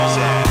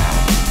out.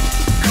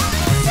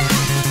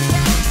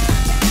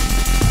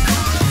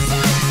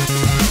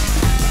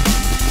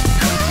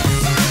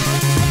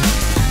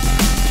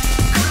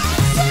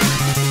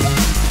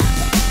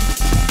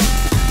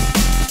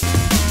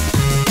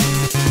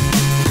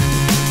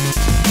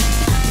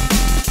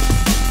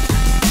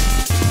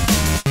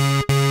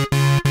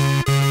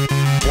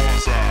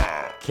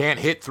 Can't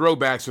hit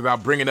throwbacks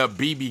without bringing up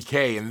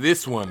BBK, and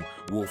this one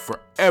will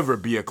forever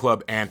be a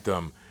club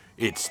anthem.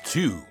 It's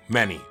Too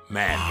Many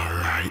Men.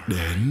 Alright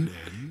then,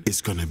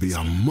 it's gonna be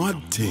a mud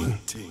thing.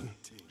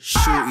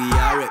 Shorty,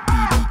 I rep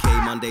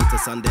BBK, Monday to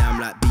Sunday I'm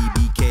like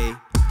BBK.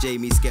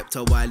 Jamie,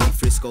 Skepta, Wiley,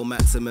 Frisco,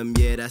 Maximum,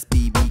 yeah that's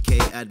BBK.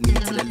 Add me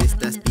to the list,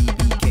 that's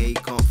BBK.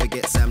 Can't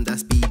forget Sam,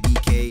 that's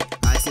BBK.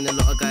 I seen a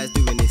lot of guys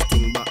doing this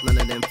thing, but none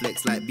of them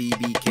flex like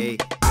BBK.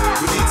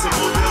 We need some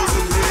more girls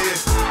in here.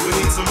 We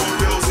need some more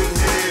girls in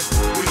here.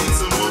 We need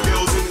some more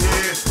girls in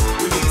here.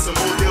 We need some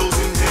more girls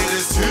in here.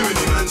 There's too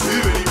many man,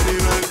 too many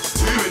man,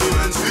 too many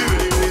man, too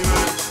many man,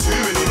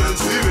 too many man,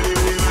 too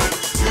many man,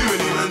 too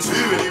many man,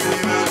 too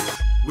many man.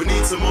 We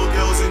need some more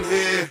girls in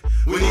here.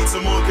 We need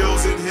some more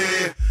girls in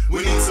here.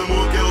 We need some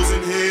more girls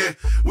in here.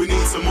 We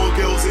need some more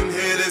girls in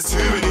here. There's too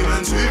many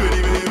man, too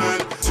many man,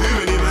 too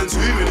many man, too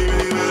many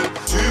man,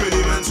 too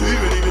many man, too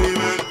many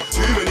man,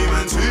 too many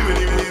man, too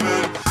many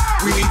man.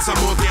 We need some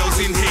more girls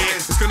in here.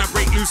 It's gonna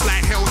break loose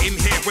like hell in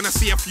here. When I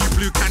see a few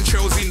blue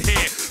cantrels in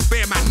here.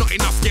 Fair man, not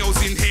enough girls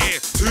in here.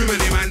 Too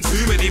many man,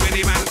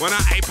 man. When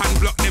I ape and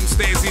block them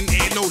stairs in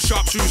here. No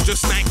sharp shoes,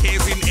 just Nike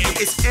hairs in here.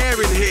 It's air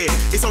in here.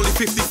 It's only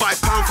 £55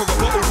 for a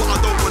bottle, but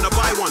I don't wanna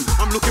buy one.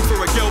 I'm looking for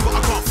a girl, but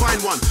I can't find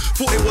one.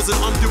 Thought it was an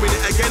I'm doing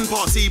it again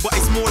party, but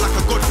it's more like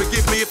a God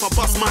forgive me if I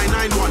bust my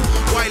 9-1.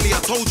 Wiley,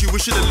 I told you we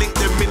should've linked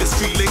them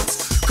ministry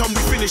links. Come we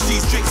finish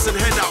these drinks and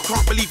head out.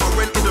 Can't believe I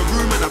rented a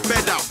room and a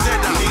bed out.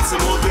 Dead out. We need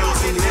some more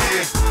girls in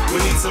here. We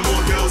need some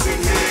more girls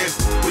in here.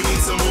 We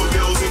need some more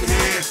girls in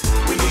here.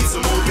 We need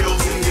some more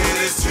girls in here.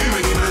 There's too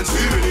many man,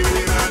 too many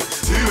man.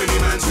 Too many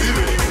man, too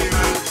many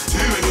man.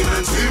 Too many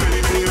man, too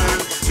many man.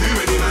 Too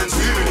many man,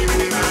 too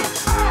many man.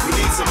 We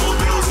need some more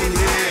girls in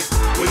here.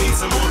 We need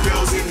some more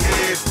girls in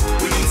here.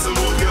 We need some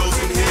more girls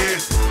in here.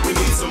 We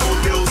need some more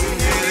girls in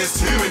here. There's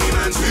too many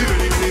man, too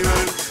many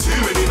man. Too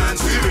many man,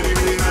 too many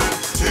man.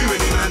 Too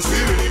many man,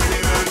 too many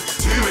man.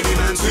 Too many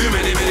man, too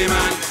many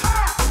man.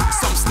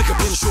 Some sticker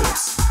pin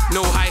shorts,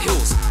 no high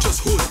heels,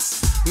 just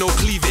hoods. No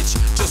cleavage,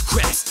 just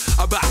crepes.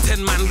 About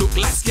 10 man look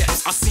like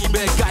Ghetts. I see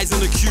bare guys in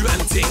the queue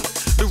and ting.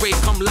 The rave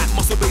come like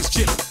muscle-based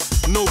gym.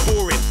 No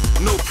boring,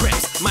 no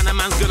preps. Man, a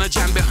man's gonna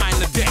jam behind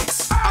the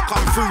decks. I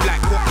come through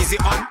like, what is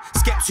it on?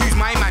 Skepts, who's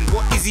my man?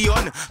 What is he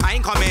on? I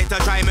ain't come here to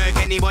try murk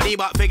anybody,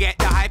 but forget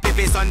the hype. If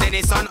it's on, then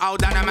it's on. I'll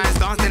done a man's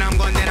dance, then I'm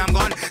gone, then I'm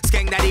gone.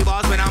 Skank daddy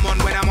bars when I'm on.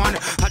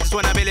 I just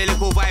wanna build a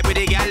little vibe with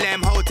the gal.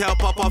 Them hotel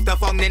pop off the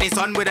phone, then it's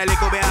on. With a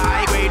little bit of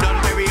high grade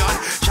on, very on.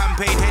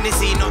 Champagne,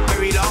 Hennessy, not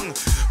very long.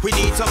 We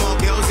need some more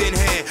girls in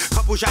here.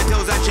 Couple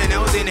Chantels and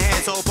Chanel's in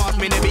here. So pass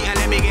me the beat and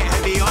let me get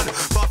heavy on.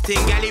 Buff ting,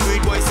 galley,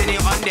 rude boys in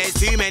it on. There's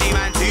too many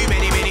man, too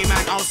many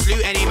man. I'll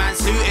salute any man,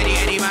 salute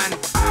any man.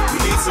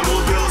 We need some more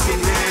girls in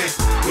here.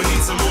 We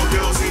need some more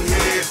girls in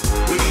here.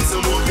 We need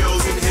some more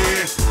girls in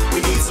here.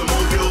 We need some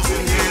more girls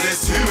in here.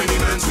 There's too many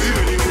man, too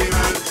many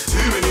man.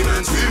 Too many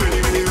man, too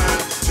many man.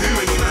 Too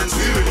many man,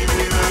 too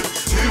many man.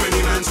 Too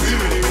many man, too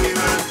many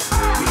man.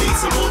 We need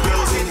some more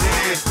girls in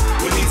here.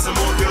 We need some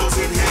more girls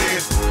in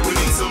here. We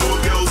need some more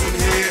girls in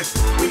here.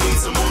 We need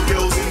some more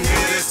girls in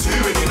here. There's too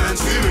many man,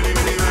 too many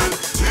man.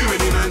 Too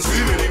many man,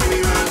 too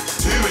many man.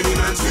 Too many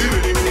man, too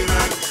many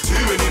man.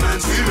 Too many man,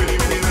 too many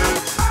man.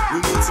 We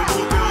need some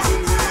more girls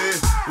in here.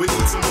 We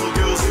need some more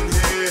girls in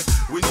here.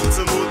 We need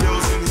some more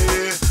girls in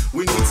here.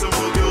 We need some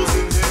more girls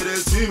in here.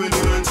 There's too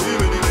many man, too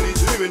many man.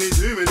 Too many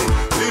man, too many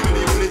man. Too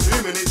many man, too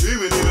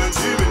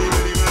many man.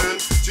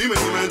 Too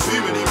many man, too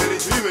many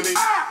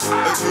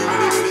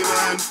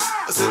man.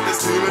 I said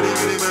there's too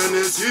many man.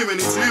 There's too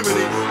many man. Too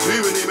many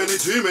man.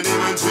 Too many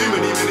man.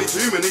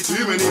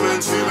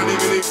 Too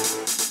many.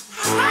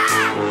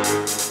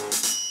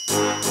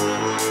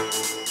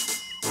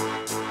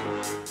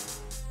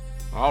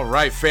 All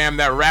right, fam,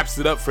 that wraps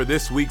it up for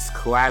this week's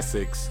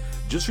classics.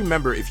 Just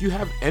remember, if you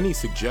have any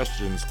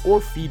suggestions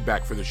or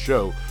feedback for the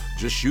show,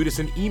 just shoot us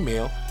an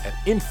email at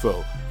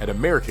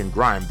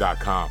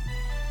info@americangrime.com.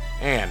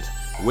 And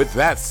with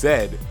that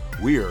said,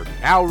 we are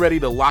now ready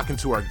to lock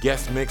into our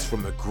guest mix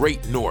from the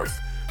Great North.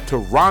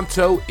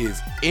 Toronto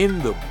is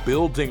in the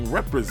building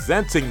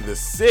representing the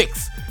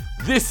 6.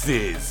 This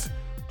is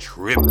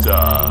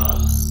Tripta.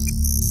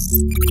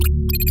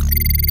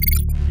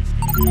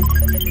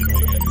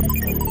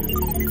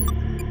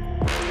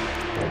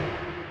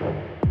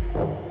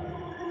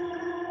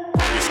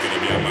 It's gonna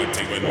be a mad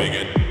thing when we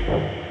get.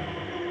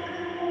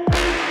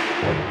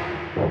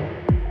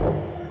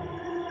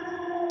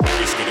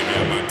 It's gonna be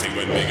a mad thing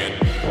when we get.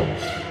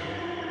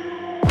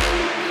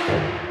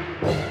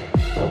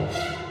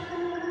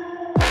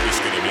 It's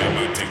gonna be a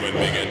mad thing when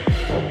we get.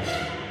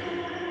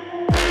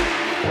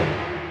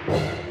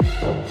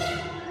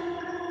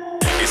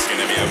 It's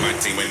gonna be a mad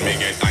thing when we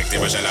get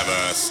active as a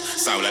verse.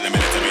 Sound like the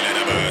military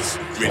leather verse.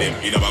 Rhythm,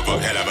 you know I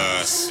got hella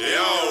verse.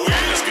 Yo,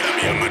 it's gonna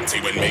be a mad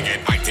thing when we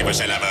get active as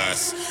a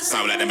verse.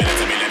 Sound like the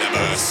military leather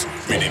verse.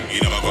 Rhythm,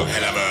 you know I got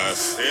hella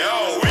verse.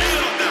 Yo,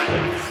 wheel up that,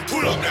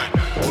 pull up that,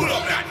 pull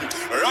up that.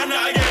 Run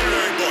that again,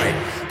 road boy.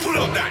 Pull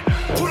up that,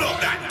 pull up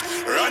that.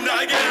 Run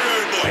that again,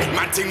 road boy.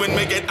 Mad thing when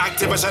we get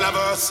active as a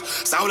verse.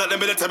 Sound like the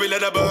military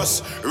leather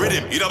verse.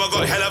 Rhythm, you know I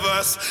got hella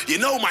verse. You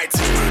know my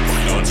team, road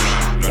boy. Don't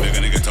try. No, they're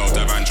gonna get out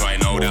of and try.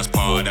 No, that's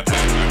part of the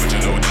plan. But you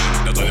know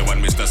that. There's only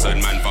one Mr.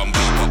 Sandman from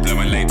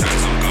Popular and late time.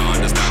 Some can't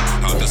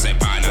understand how to say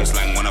pan and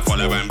slang. Wanna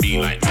follow and be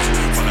like me.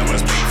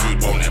 Followers play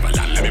food, won't ever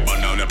land. Let me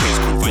burn down the place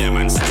called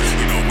Fireman Set.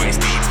 You know my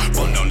steeds.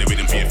 Burn down the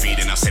rhythm for your feed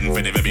and I send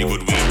for the very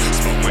good weed.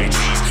 Smoke my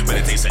cheese.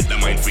 Meditate, set the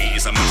mind free.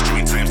 It's a must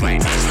during times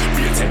like these.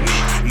 Real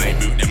technique. Night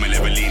boot, them will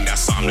never lean.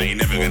 That's something that you're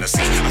never gonna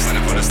see. I stand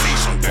up on the stage,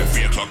 show them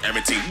 3 o'clock.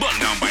 Everything burn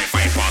down by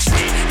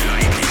 3:05.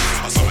 Like me.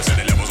 I saw me set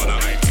the levels on the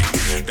right thing.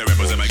 The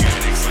rebels are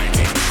getting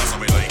exciting. That's how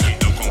we like it.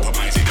 Don't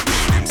compromise it. The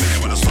them say they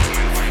wanna stop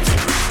man fight it.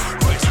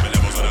 Right, so the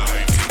levels on the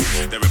right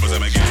thing. The rebels are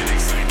getting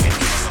exciting.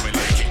 That's how we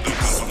like it. Don't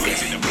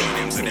compromise it. The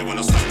them say they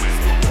wanna stop man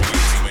fight it.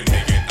 When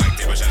they get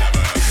active, I shall have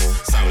a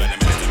sound like the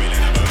military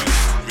leather verse.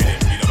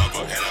 Rhythm, you know I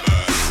got hella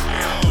verse.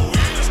 Yo,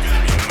 it's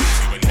gonna be a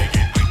messy when they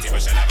get active, I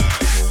shall have a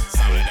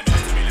sound like the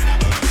military leather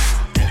verse.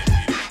 Rhythm,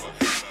 you know I got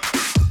hella verse.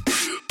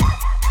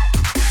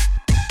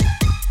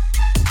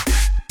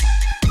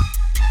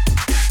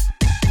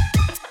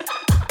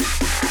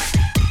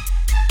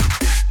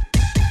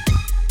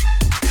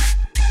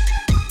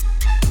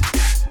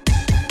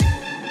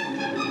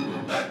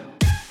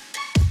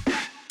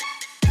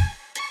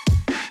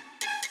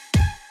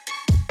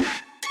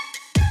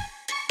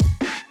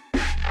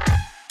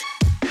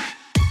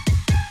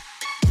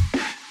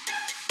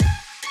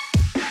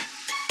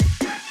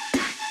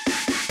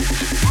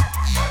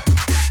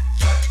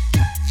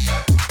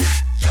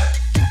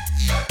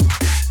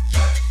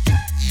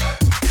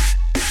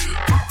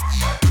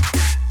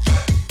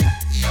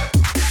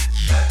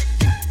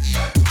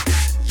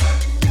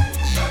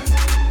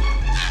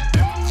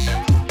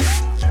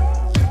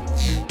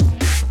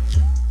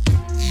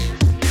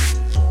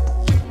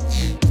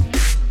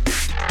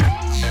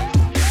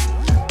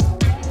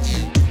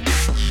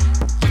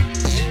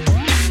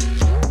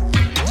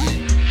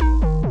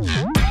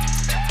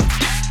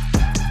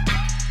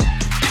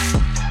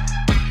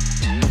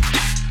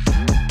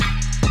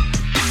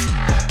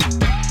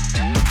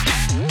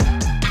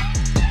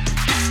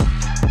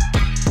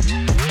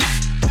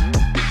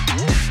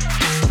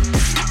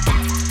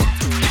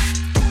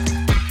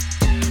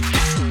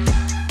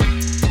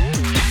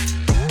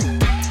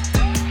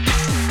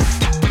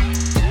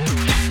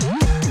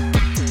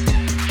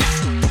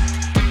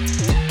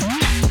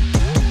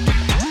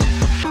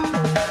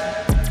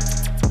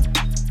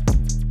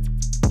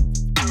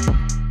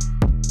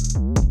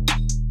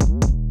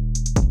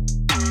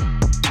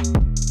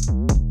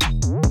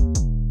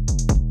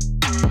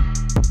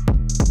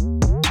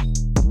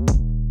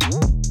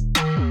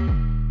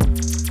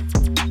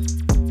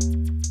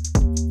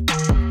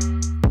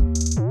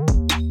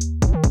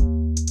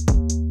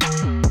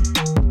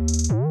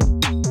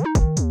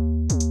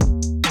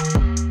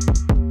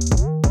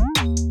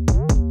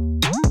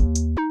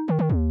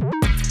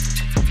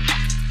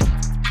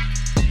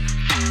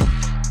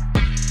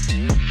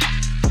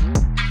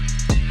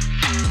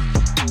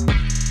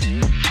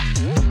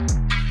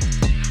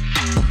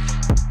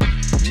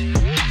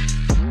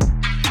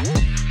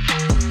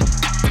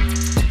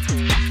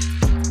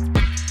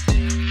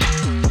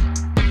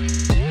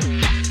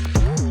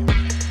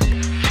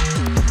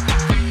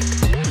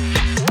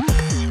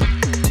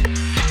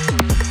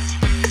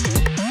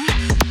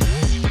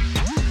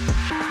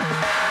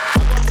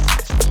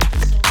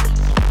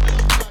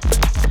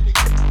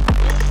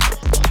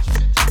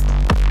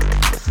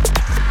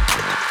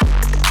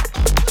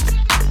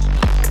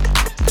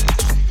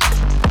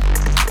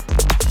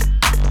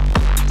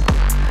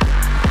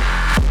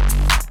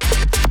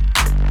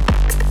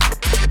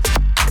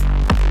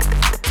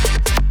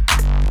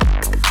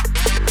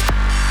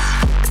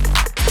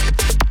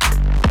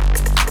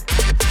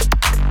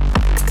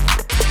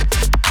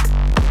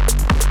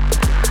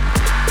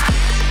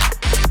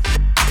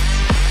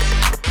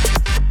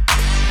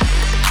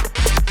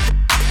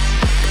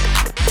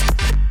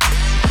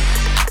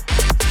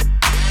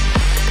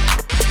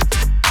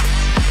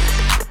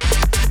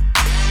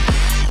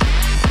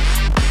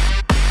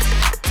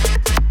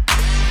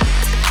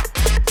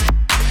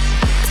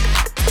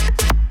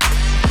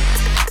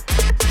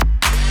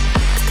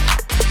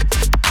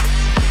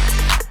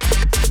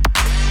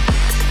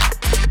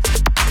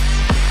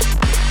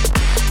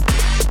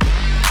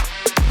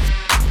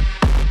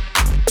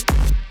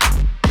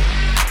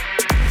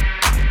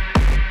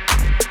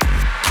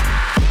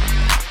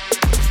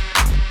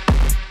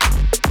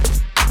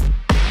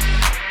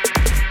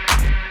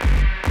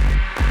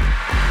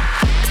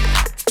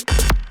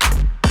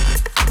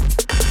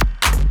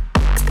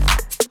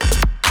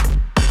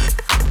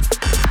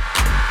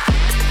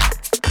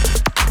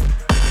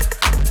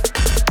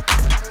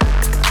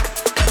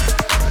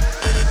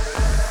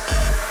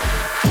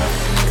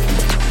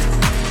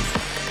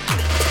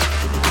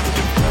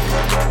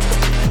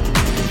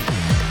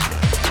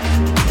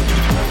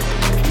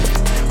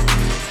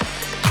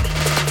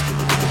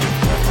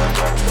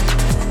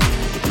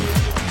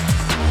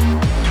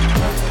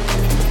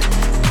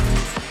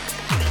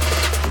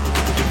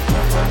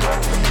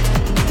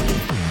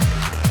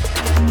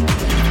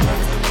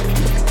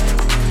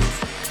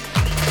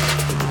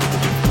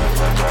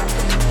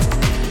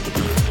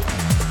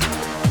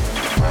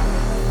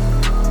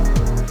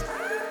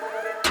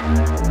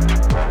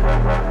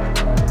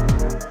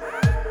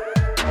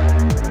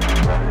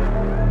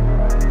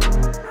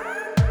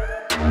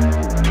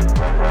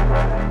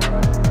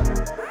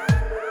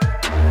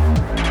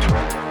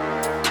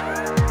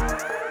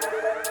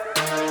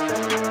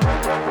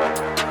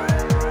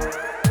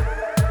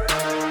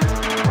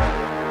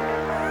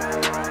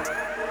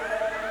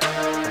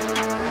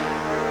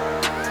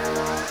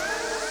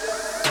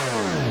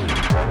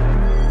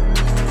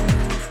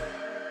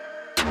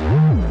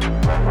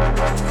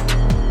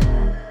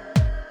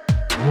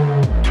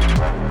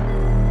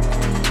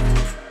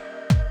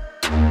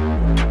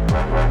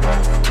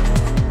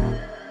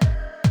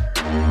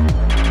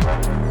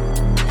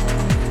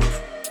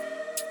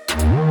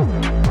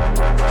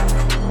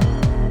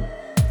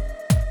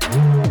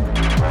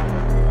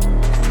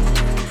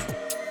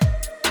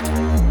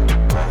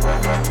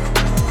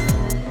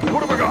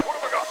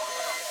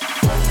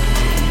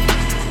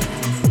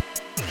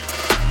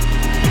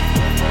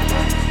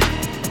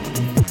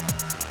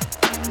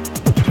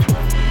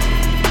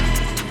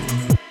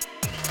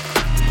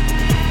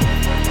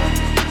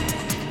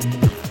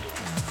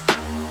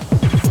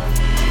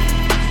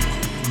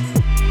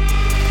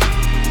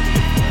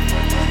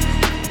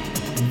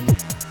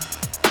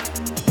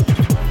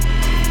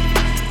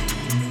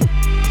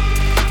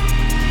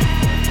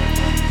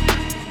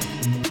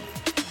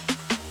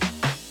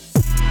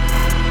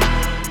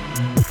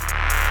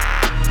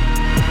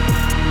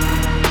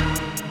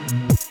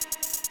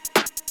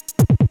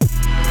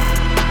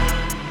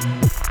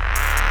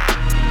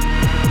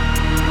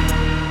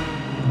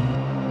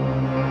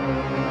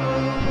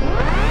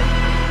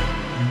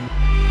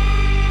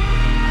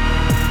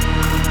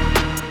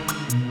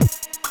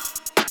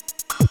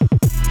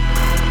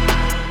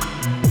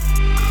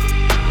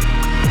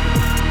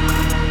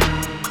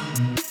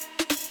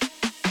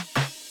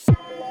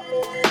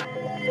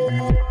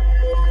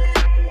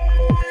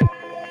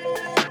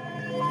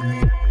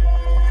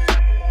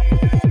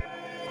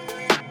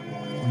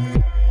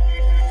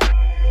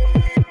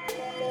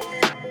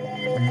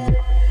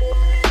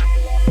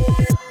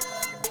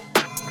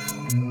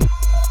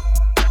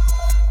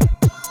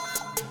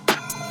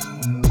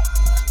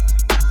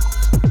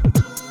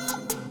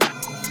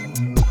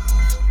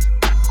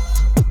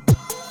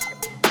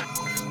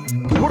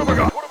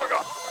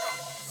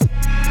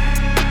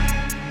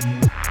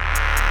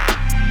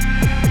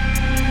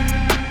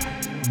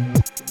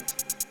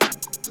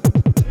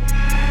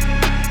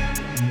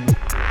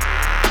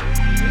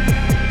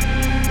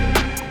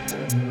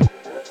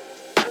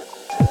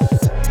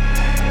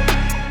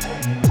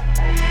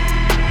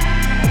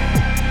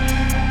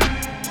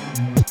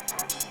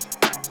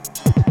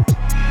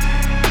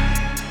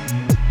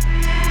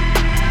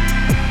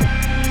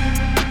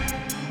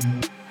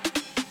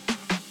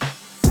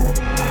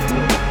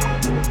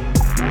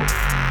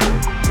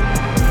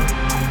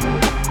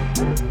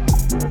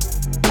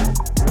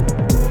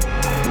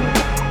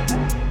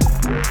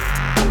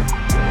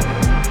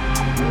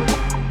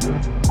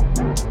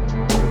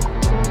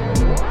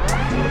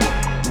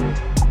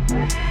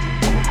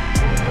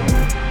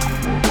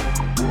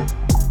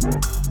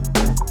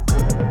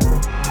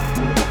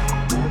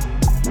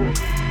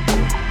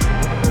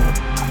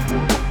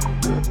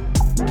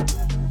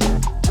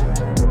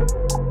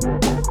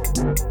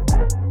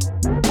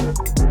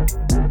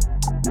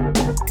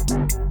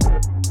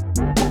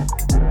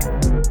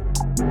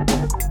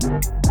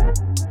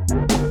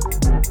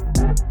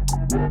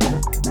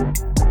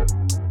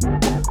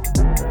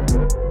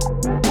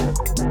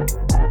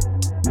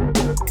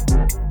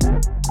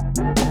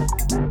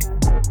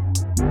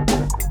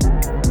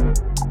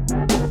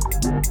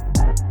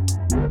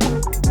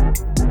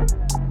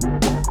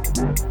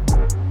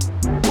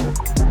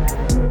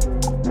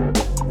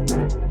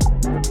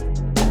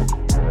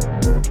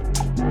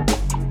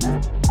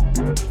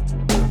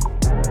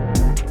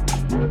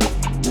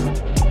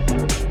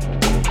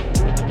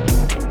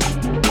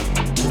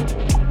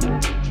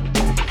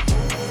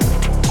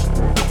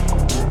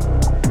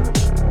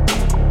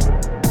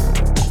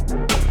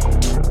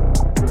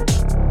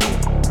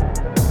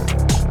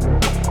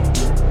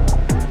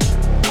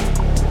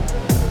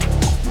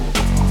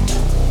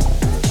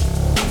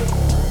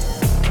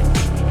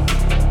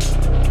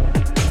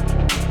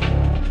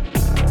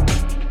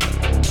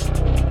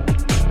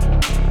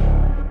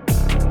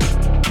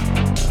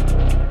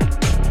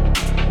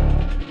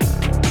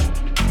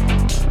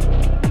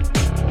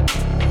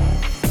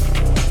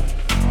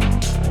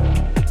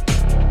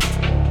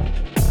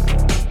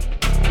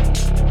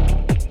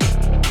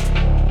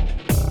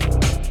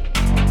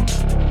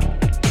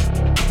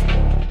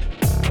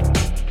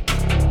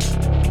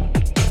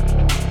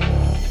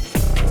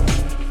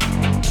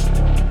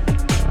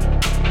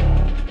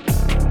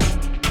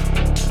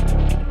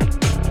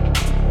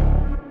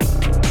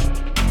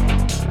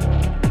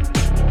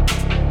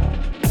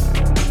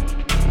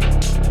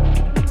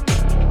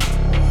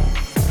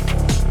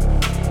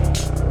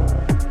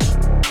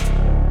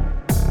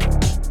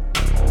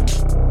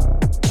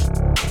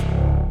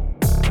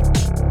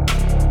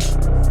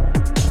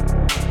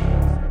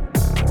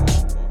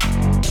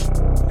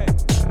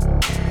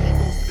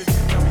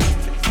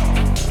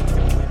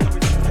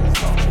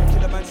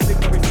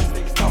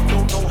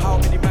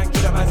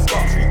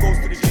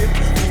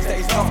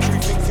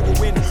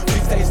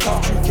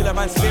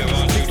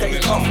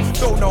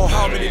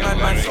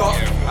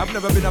 I've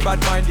never been a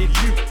bad-minded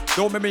youth.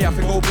 Don't make me have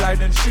to go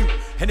blind and shoot.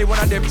 Any one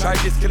of them try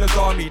this killer's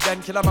army,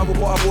 then kill a man will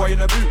put a boy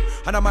in a boot.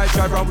 And I might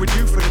drive around with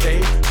you for the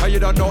day. Cause you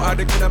don't know how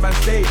the killer man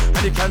stay.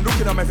 And you can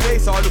looking at my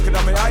face or looking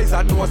at my eyes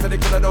and know I said the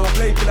killer don't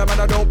play. Killer man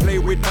I don't play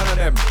with none of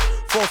them.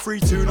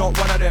 4-3-2, not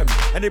one of them.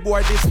 Any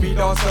boy diss me,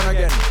 dance on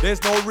again. There's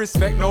no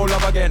respect, no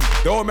love again.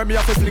 Don't make me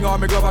have to fling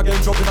on my glove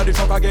again, jump in at the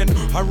truck again,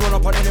 and run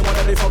up on anyone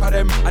that they fuck at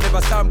them. And if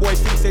a some boy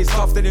thinks they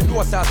soft, then you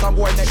know that some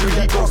boy next to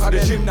he goes to the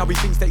gym, now he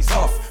thinks that he's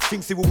tough.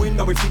 Thinks he will win,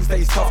 now he thinks that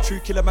he's tough. True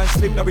killer man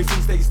slim, now he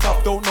thinks that he's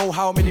tough. Don't know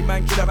how many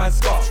man killer man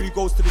got. True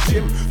goes to the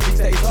gym, thinks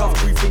that he's tough.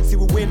 True thinks he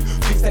will win,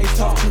 thinks that he's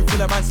tough. True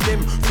killer man slim,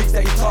 thinks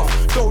that he's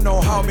tough. Don't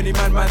know how many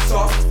man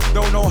soft.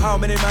 Don't know how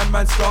many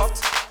man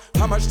stopped.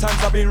 How much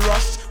times I've been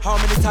rushed? How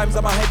many times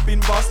have my head been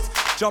bust?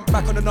 Jump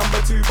back on the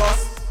number 2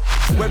 bus.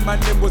 When man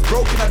them was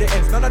broken at the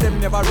ends, none of them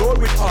never roll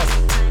with us.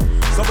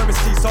 So when we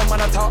see some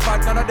man a talk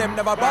back, none of them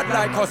never bad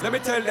like us. Let me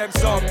tell them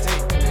something.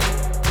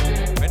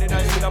 Many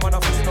nights with a man a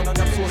fist, none of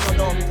them so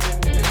dumb.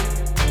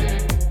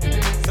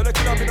 So the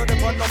killer me know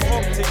them on no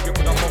pump thing. You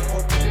put a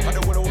pump up, and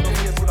the one who no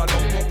face with a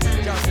lump up.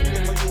 Can't see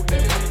them for you,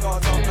 them money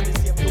goes out, and the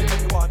same you when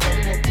you want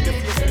them up. The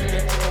face will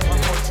get you up and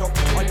punch up.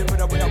 And the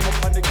brother with a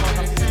pump and the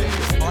corner, the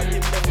same. All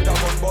him left with a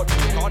run but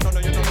God none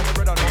of you know the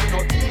brother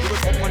not. You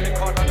was up on the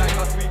corner like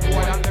a sweet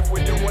boy and left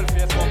with the whole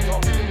face fucked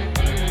up.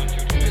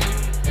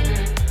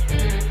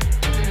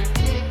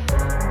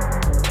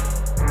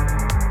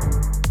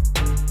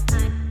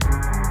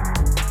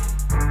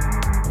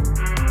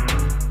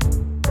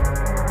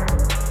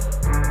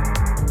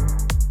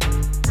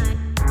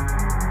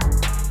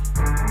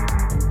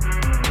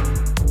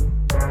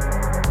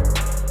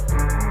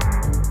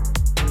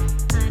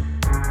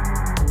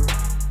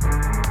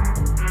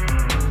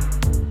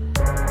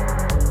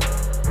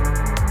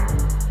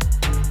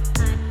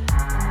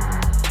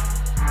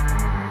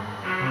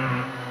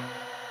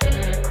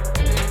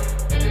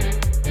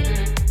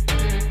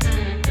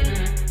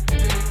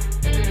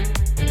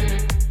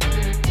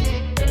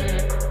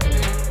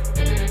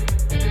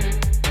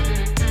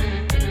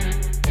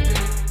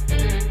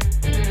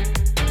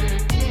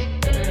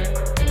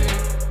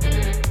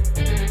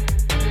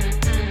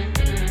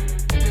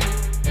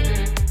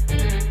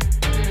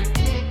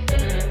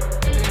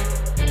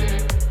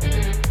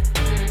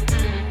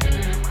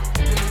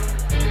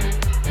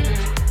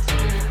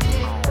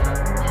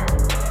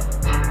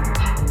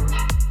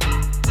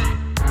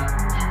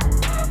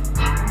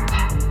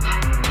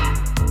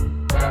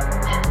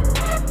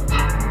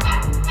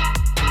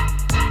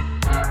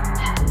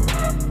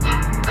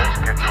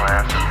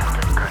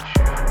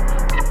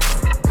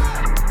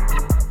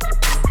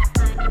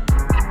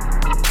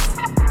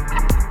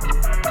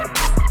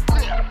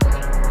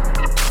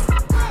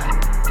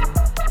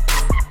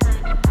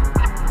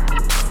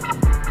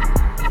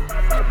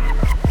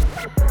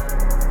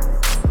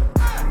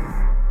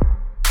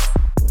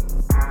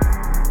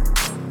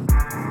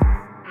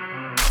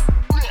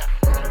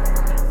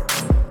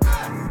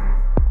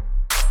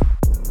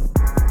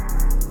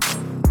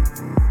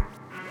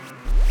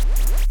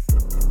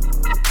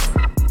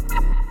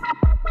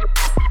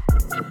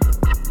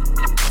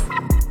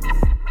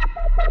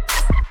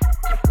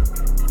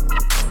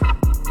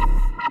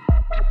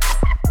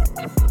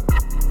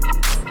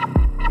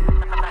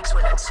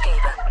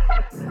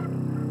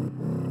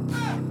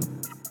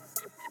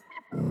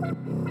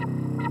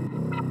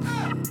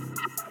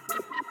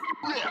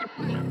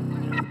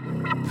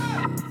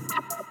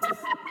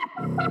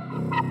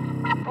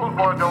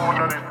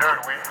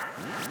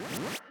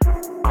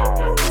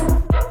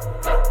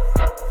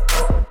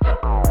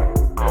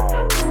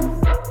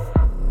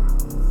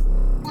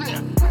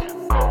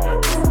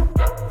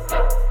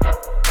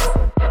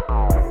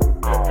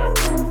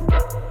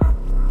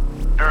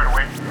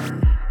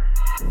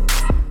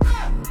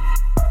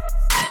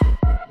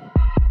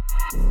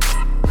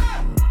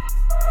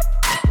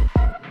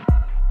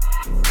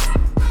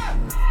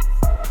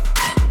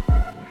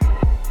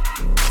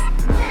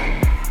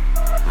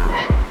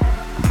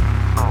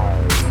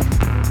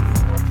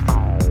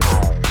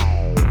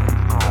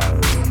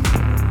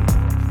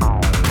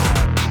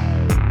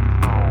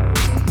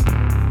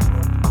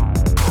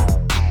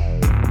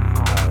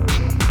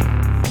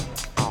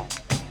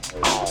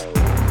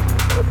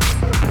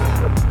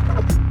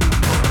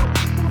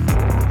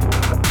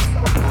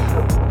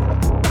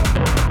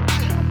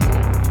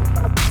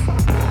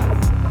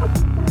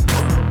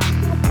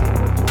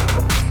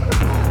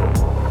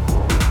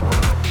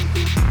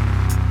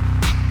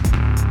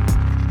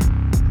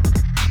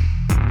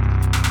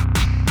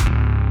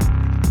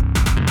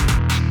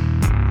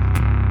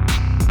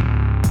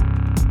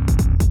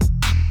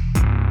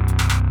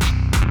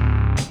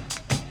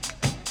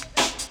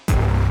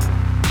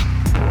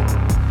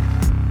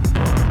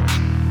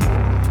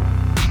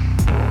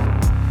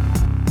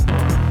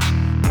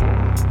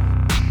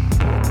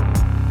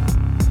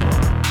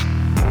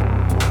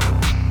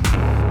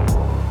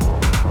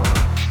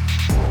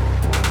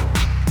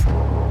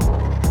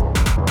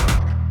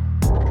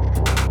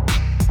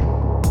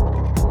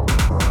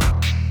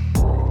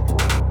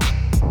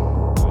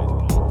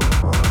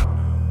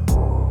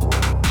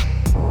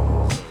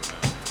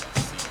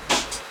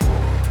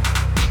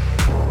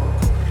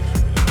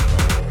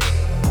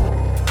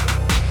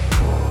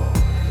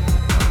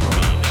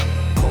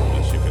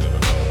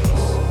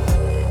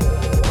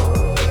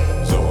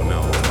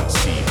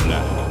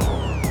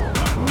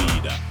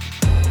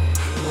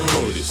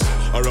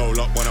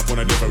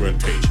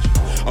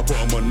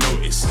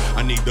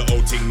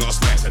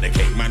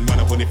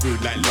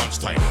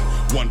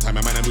 One time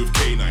a man I moved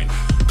K9.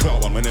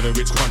 Clout one whenever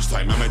it's crunch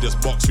time. I might just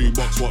box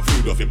what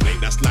food off your plate.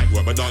 That's light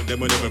work, but dog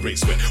them will never break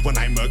sweat. When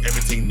I murk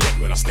everything dead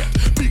when I step.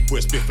 Big boy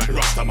spiff like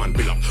Rasta man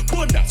bill up.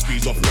 Bun that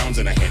squeeze off rounds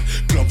in the head.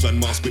 Gloves and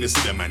mask with the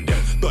cedar man them.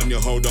 Done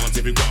your whole dance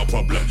if you got a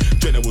problem.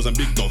 Generals and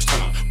big dogs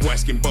turn up. Boy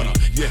skin bunner.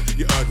 Yeah,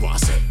 you heard what I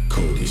said.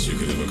 Coldest you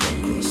could ever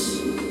come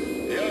across.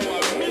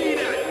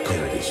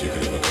 Coldest you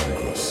could ever come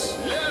across.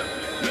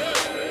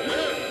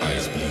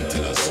 Eyes bleed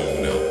till I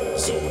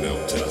zone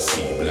out till I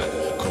see black.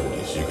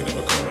 Coldest you could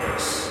ever come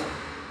across.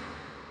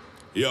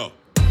 Yo,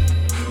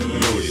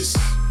 know this.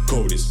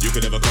 Coldest you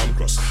could ever come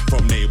across.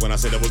 From May when I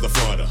said I was the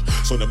father.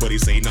 So nobody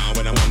say nah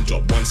when I'm on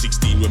job.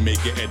 116 will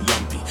make your head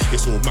lumpy.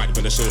 It's all mad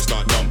when the show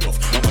start dump off.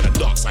 I'm on the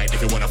dark side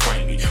if you wanna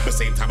find me. But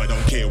same time I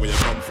don't care where you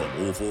come from.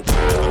 All four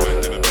brothers, the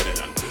man never better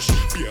than push.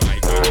 Be a high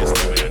guy, just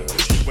never than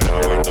push.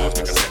 Whenever my dogs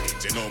make a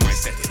second, you know my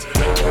set it.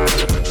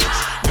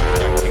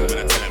 Young king when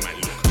I tell him I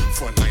look.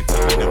 Front line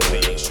team in the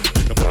play ain't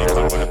shoot. Nobody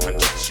come on a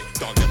punch shit.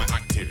 Dog them are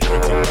active,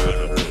 everything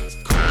burn up.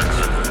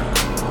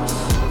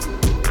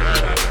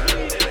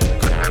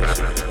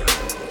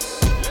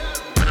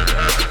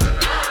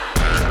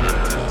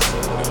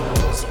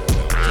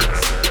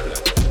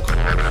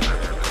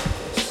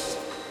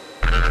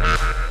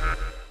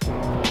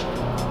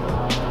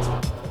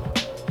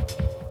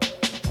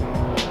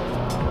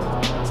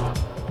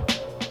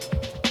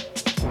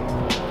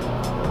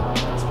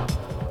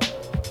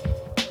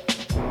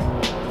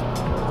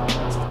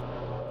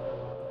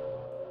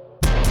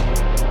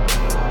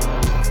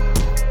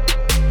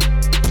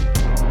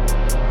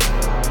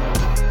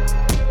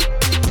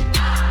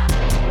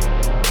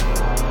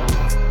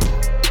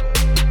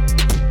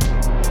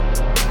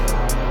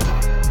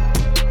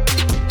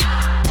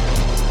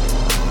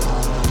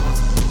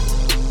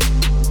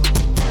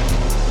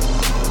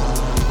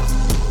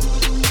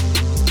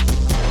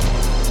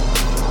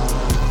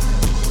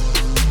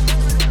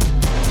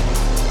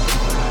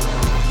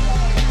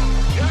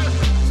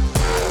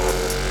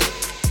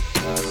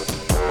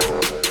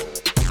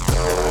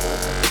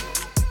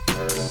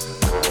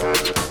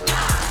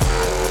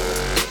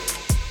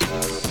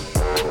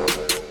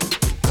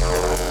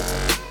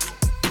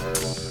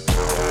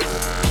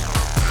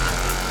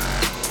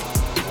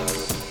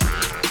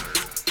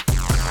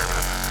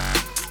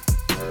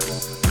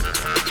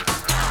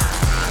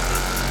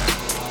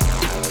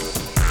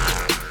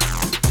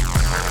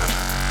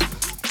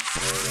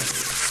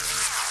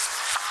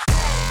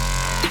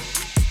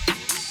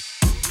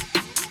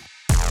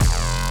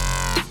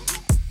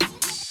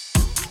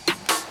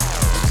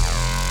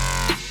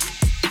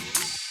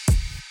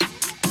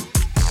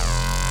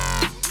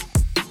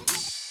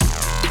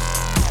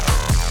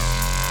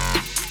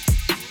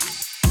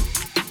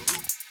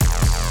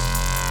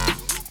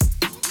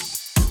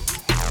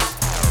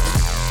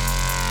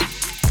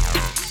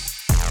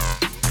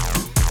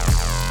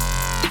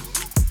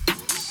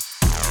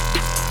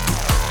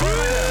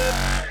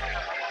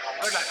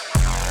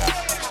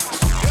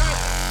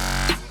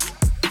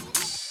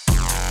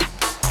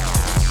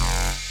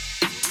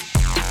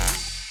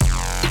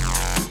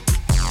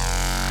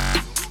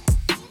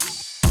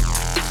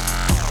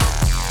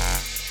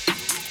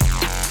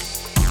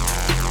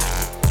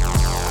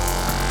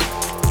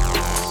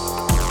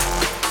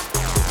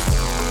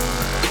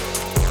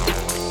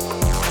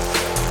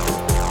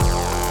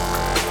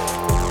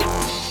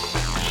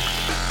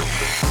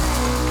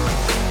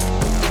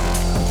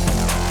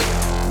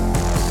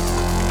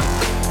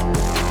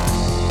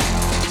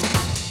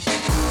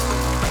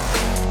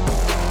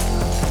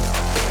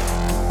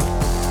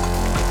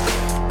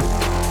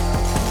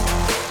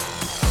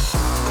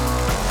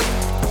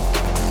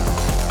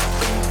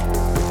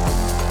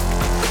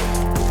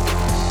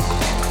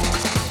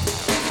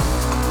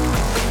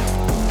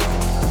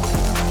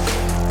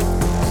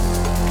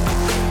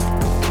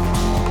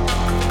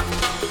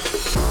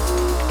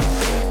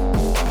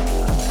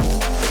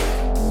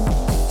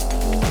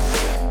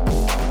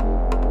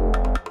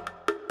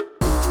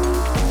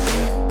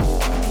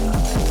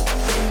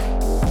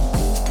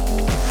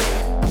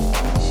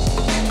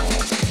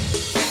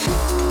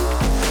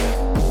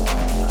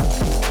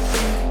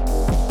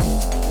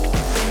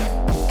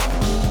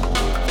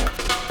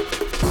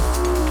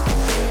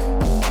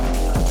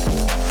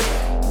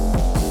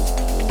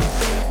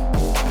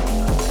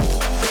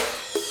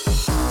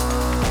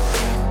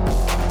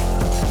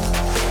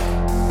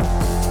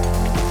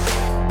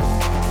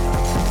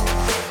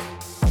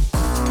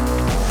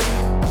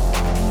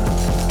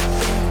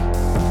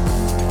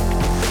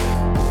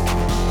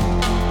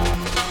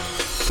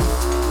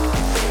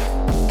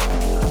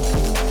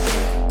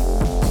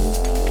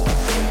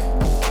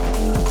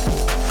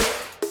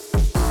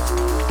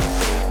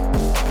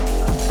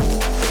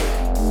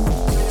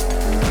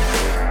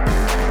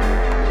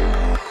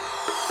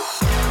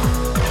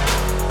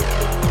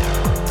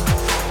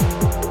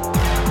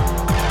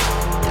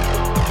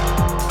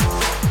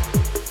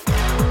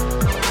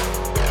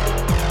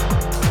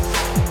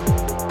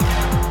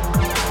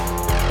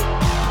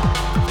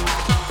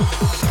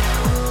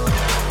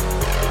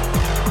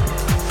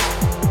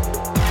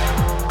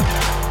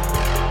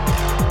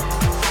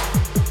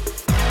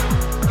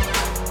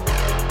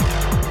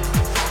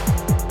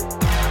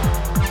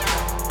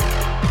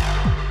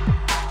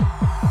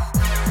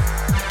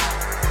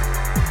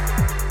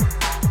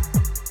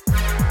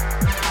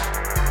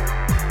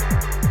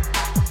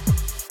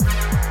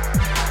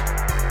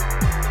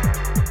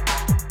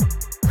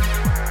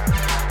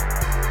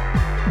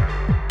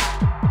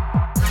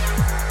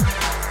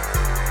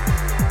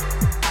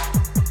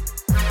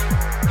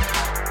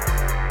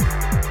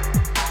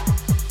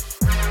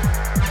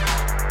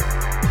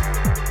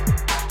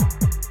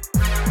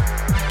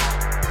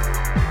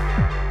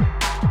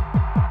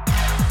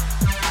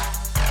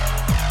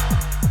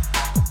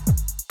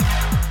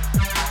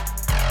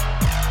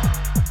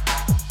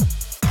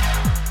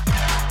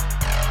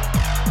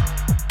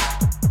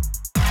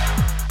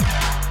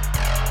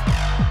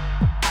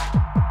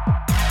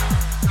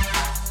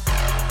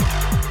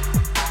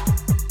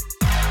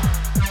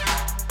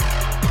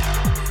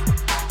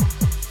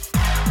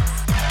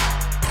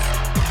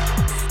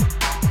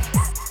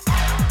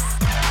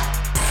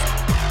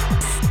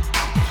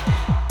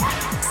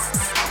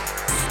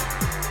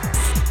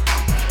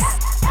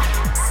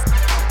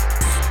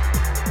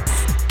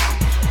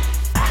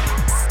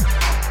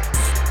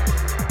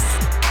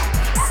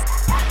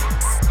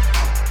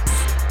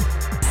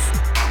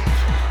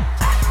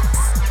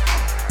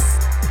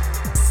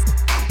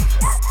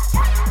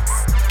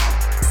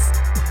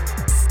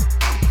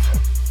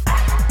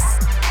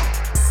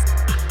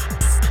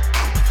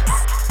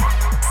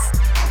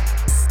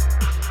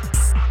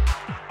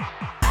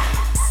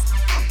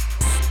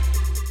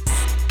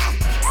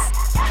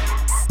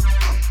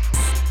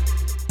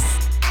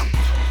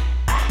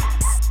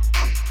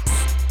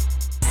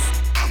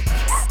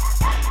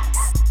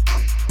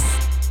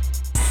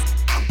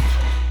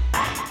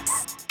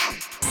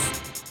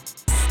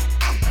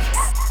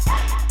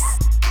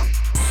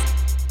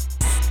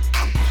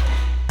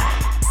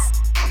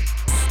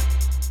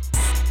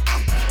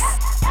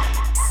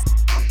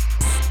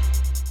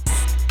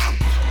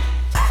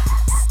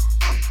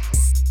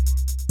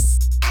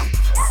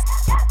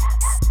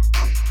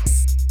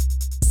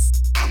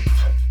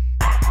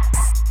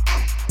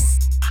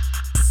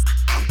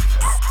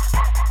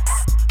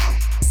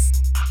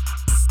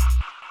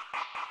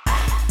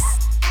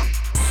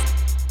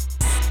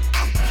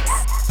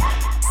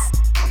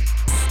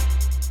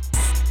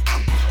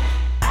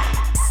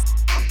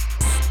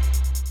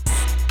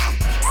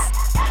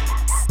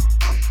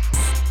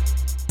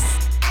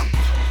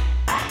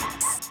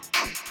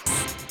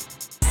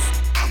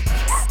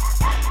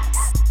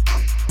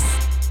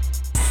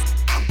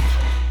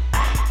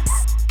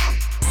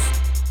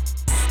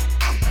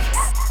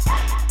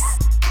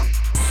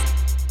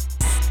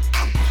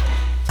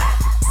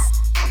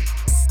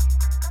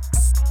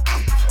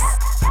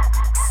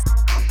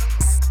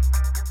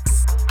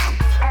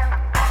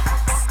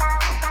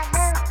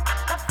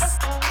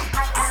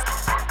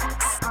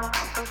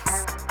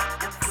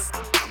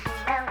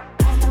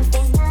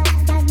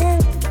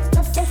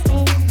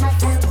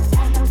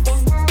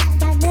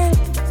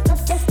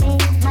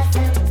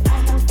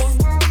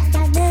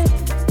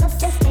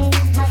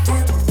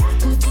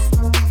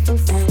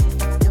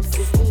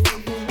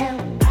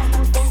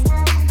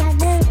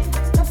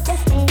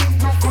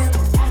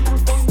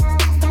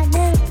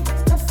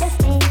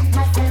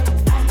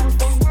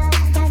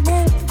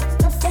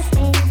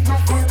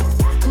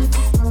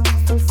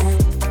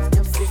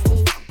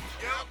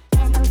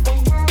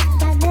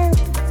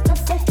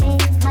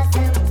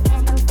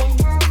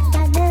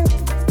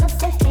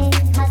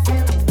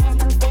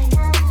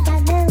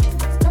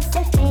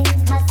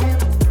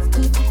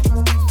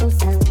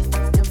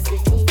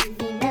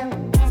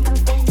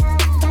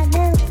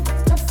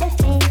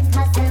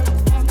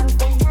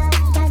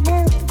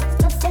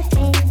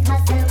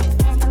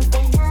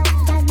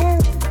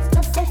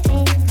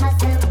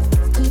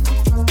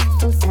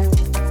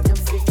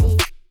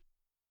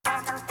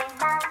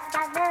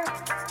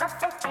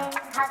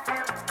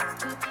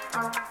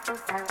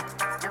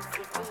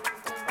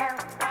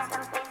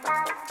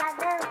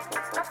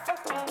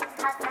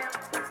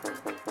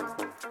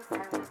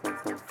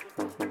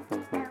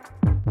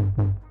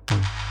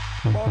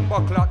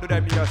 Buckler to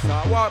them here,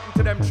 sir. What happened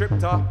to them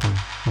Tripta?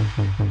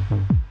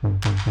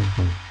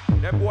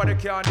 Them boy they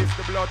can't diss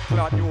the blood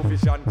clot new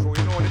vision crew.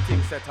 You know the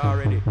thing set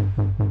already.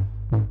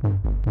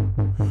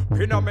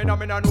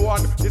 Phenomenon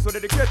one. This was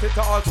dedicated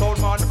to all sound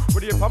man.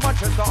 Whether you from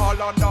Manchester or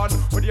London,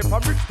 whether you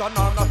from Brixton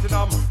or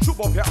Nottingham, shoot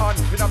up your hand.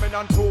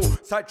 Phenomenon two.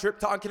 Side trip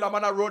to and kill a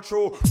man a road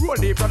through. Roll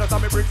the brothers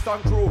and me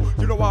Brixton crew.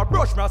 You know what?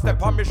 Brush me and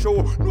step on me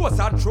shoe. No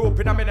sand true.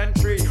 Phenomenon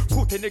three.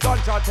 Put in the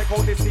ganja and take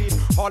out the seed.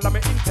 All of me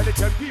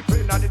intelligent people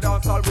in the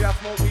dance hall we have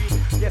smoke weed.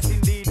 Yes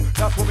indeed,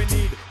 that's what we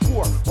need.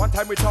 4. One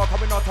time we talk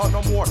and we not talk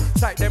no more.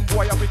 Sight them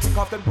boy and we kick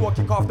off them door.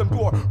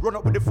 Run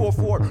up with the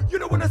 4-4. You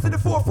know when I say the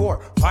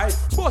 4-4.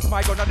 5. Bust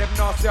my gun and them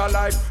not stay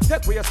alive.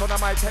 Take with your son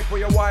and I take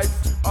with your wife.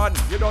 And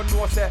you don't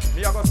know say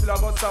me I go still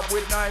go stop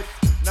with knife.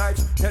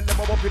 Tell them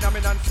about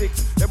phenomenon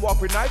 6. Them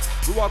walk with knives,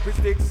 we walk with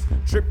sticks.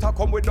 Tripta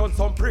come with done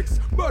some pricks.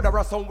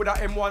 Murderer son with a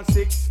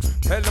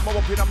M16. Tell them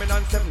about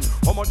phenomenon 7.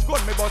 How much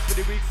gun me bust for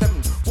the week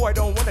 7? Boy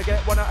don't wanna get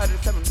 1 out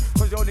of 7.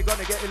 Cause you only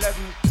gonna get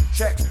 11.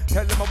 Check,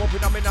 tell them about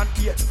phenomenon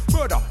 8.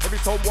 Murder, every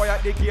sound boy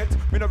at the gate.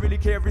 Me no really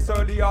care if it's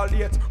early or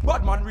late.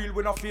 Bad man real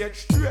with no fear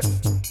straight.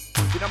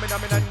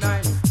 Phenomenon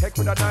 9, tech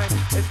with a 9,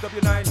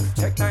 SW9,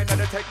 tech 9 and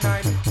the tech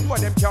 9. Who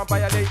of them can't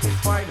violate,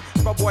 it's fine.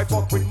 If a boy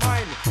fuck with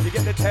mine, you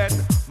get the 10,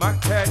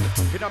 Mac 10,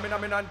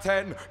 phenomenon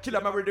 10. Kill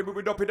them already,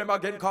 we up with them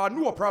again, car,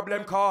 no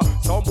problem, car.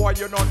 Some boy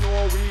you don't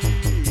know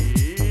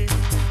we.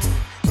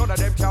 None of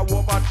them can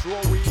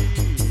overthrow we.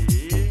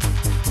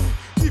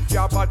 If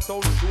you're bad,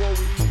 so show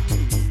we.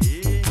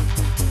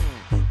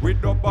 With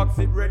the box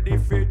it ready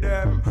for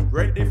them.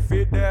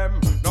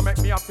 Now make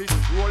me a fish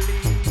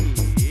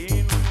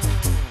rolling.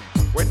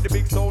 When the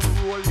big sound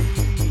rolling,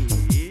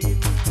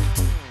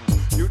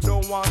 you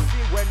don't want to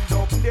see when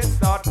dog they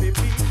start to beat.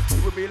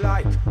 It will be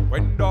like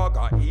when dog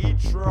I eat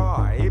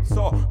tribe.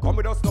 So come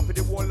with us, stop in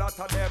the whole lot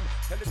of them.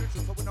 Tell the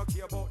truth so we don't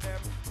care about them.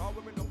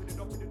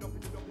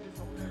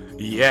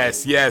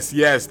 Yes.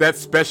 That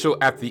special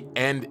at the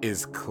end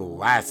is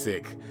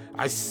classic.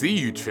 I see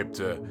you,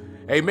 Tripta.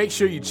 Hey, make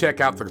sure you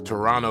check out the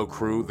Toronto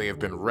crew. They have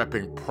been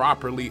repping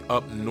properly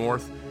up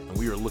north, and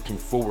we are looking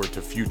forward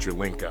to future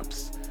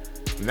link-ups.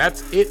 And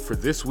that's it for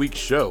this week's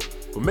show,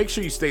 but make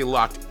sure you stay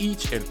locked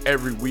each and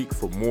every week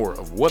for more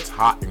of what's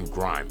hot in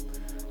grime.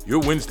 Your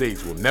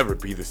Wednesdays will never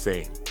be the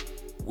same.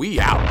 We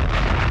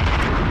out.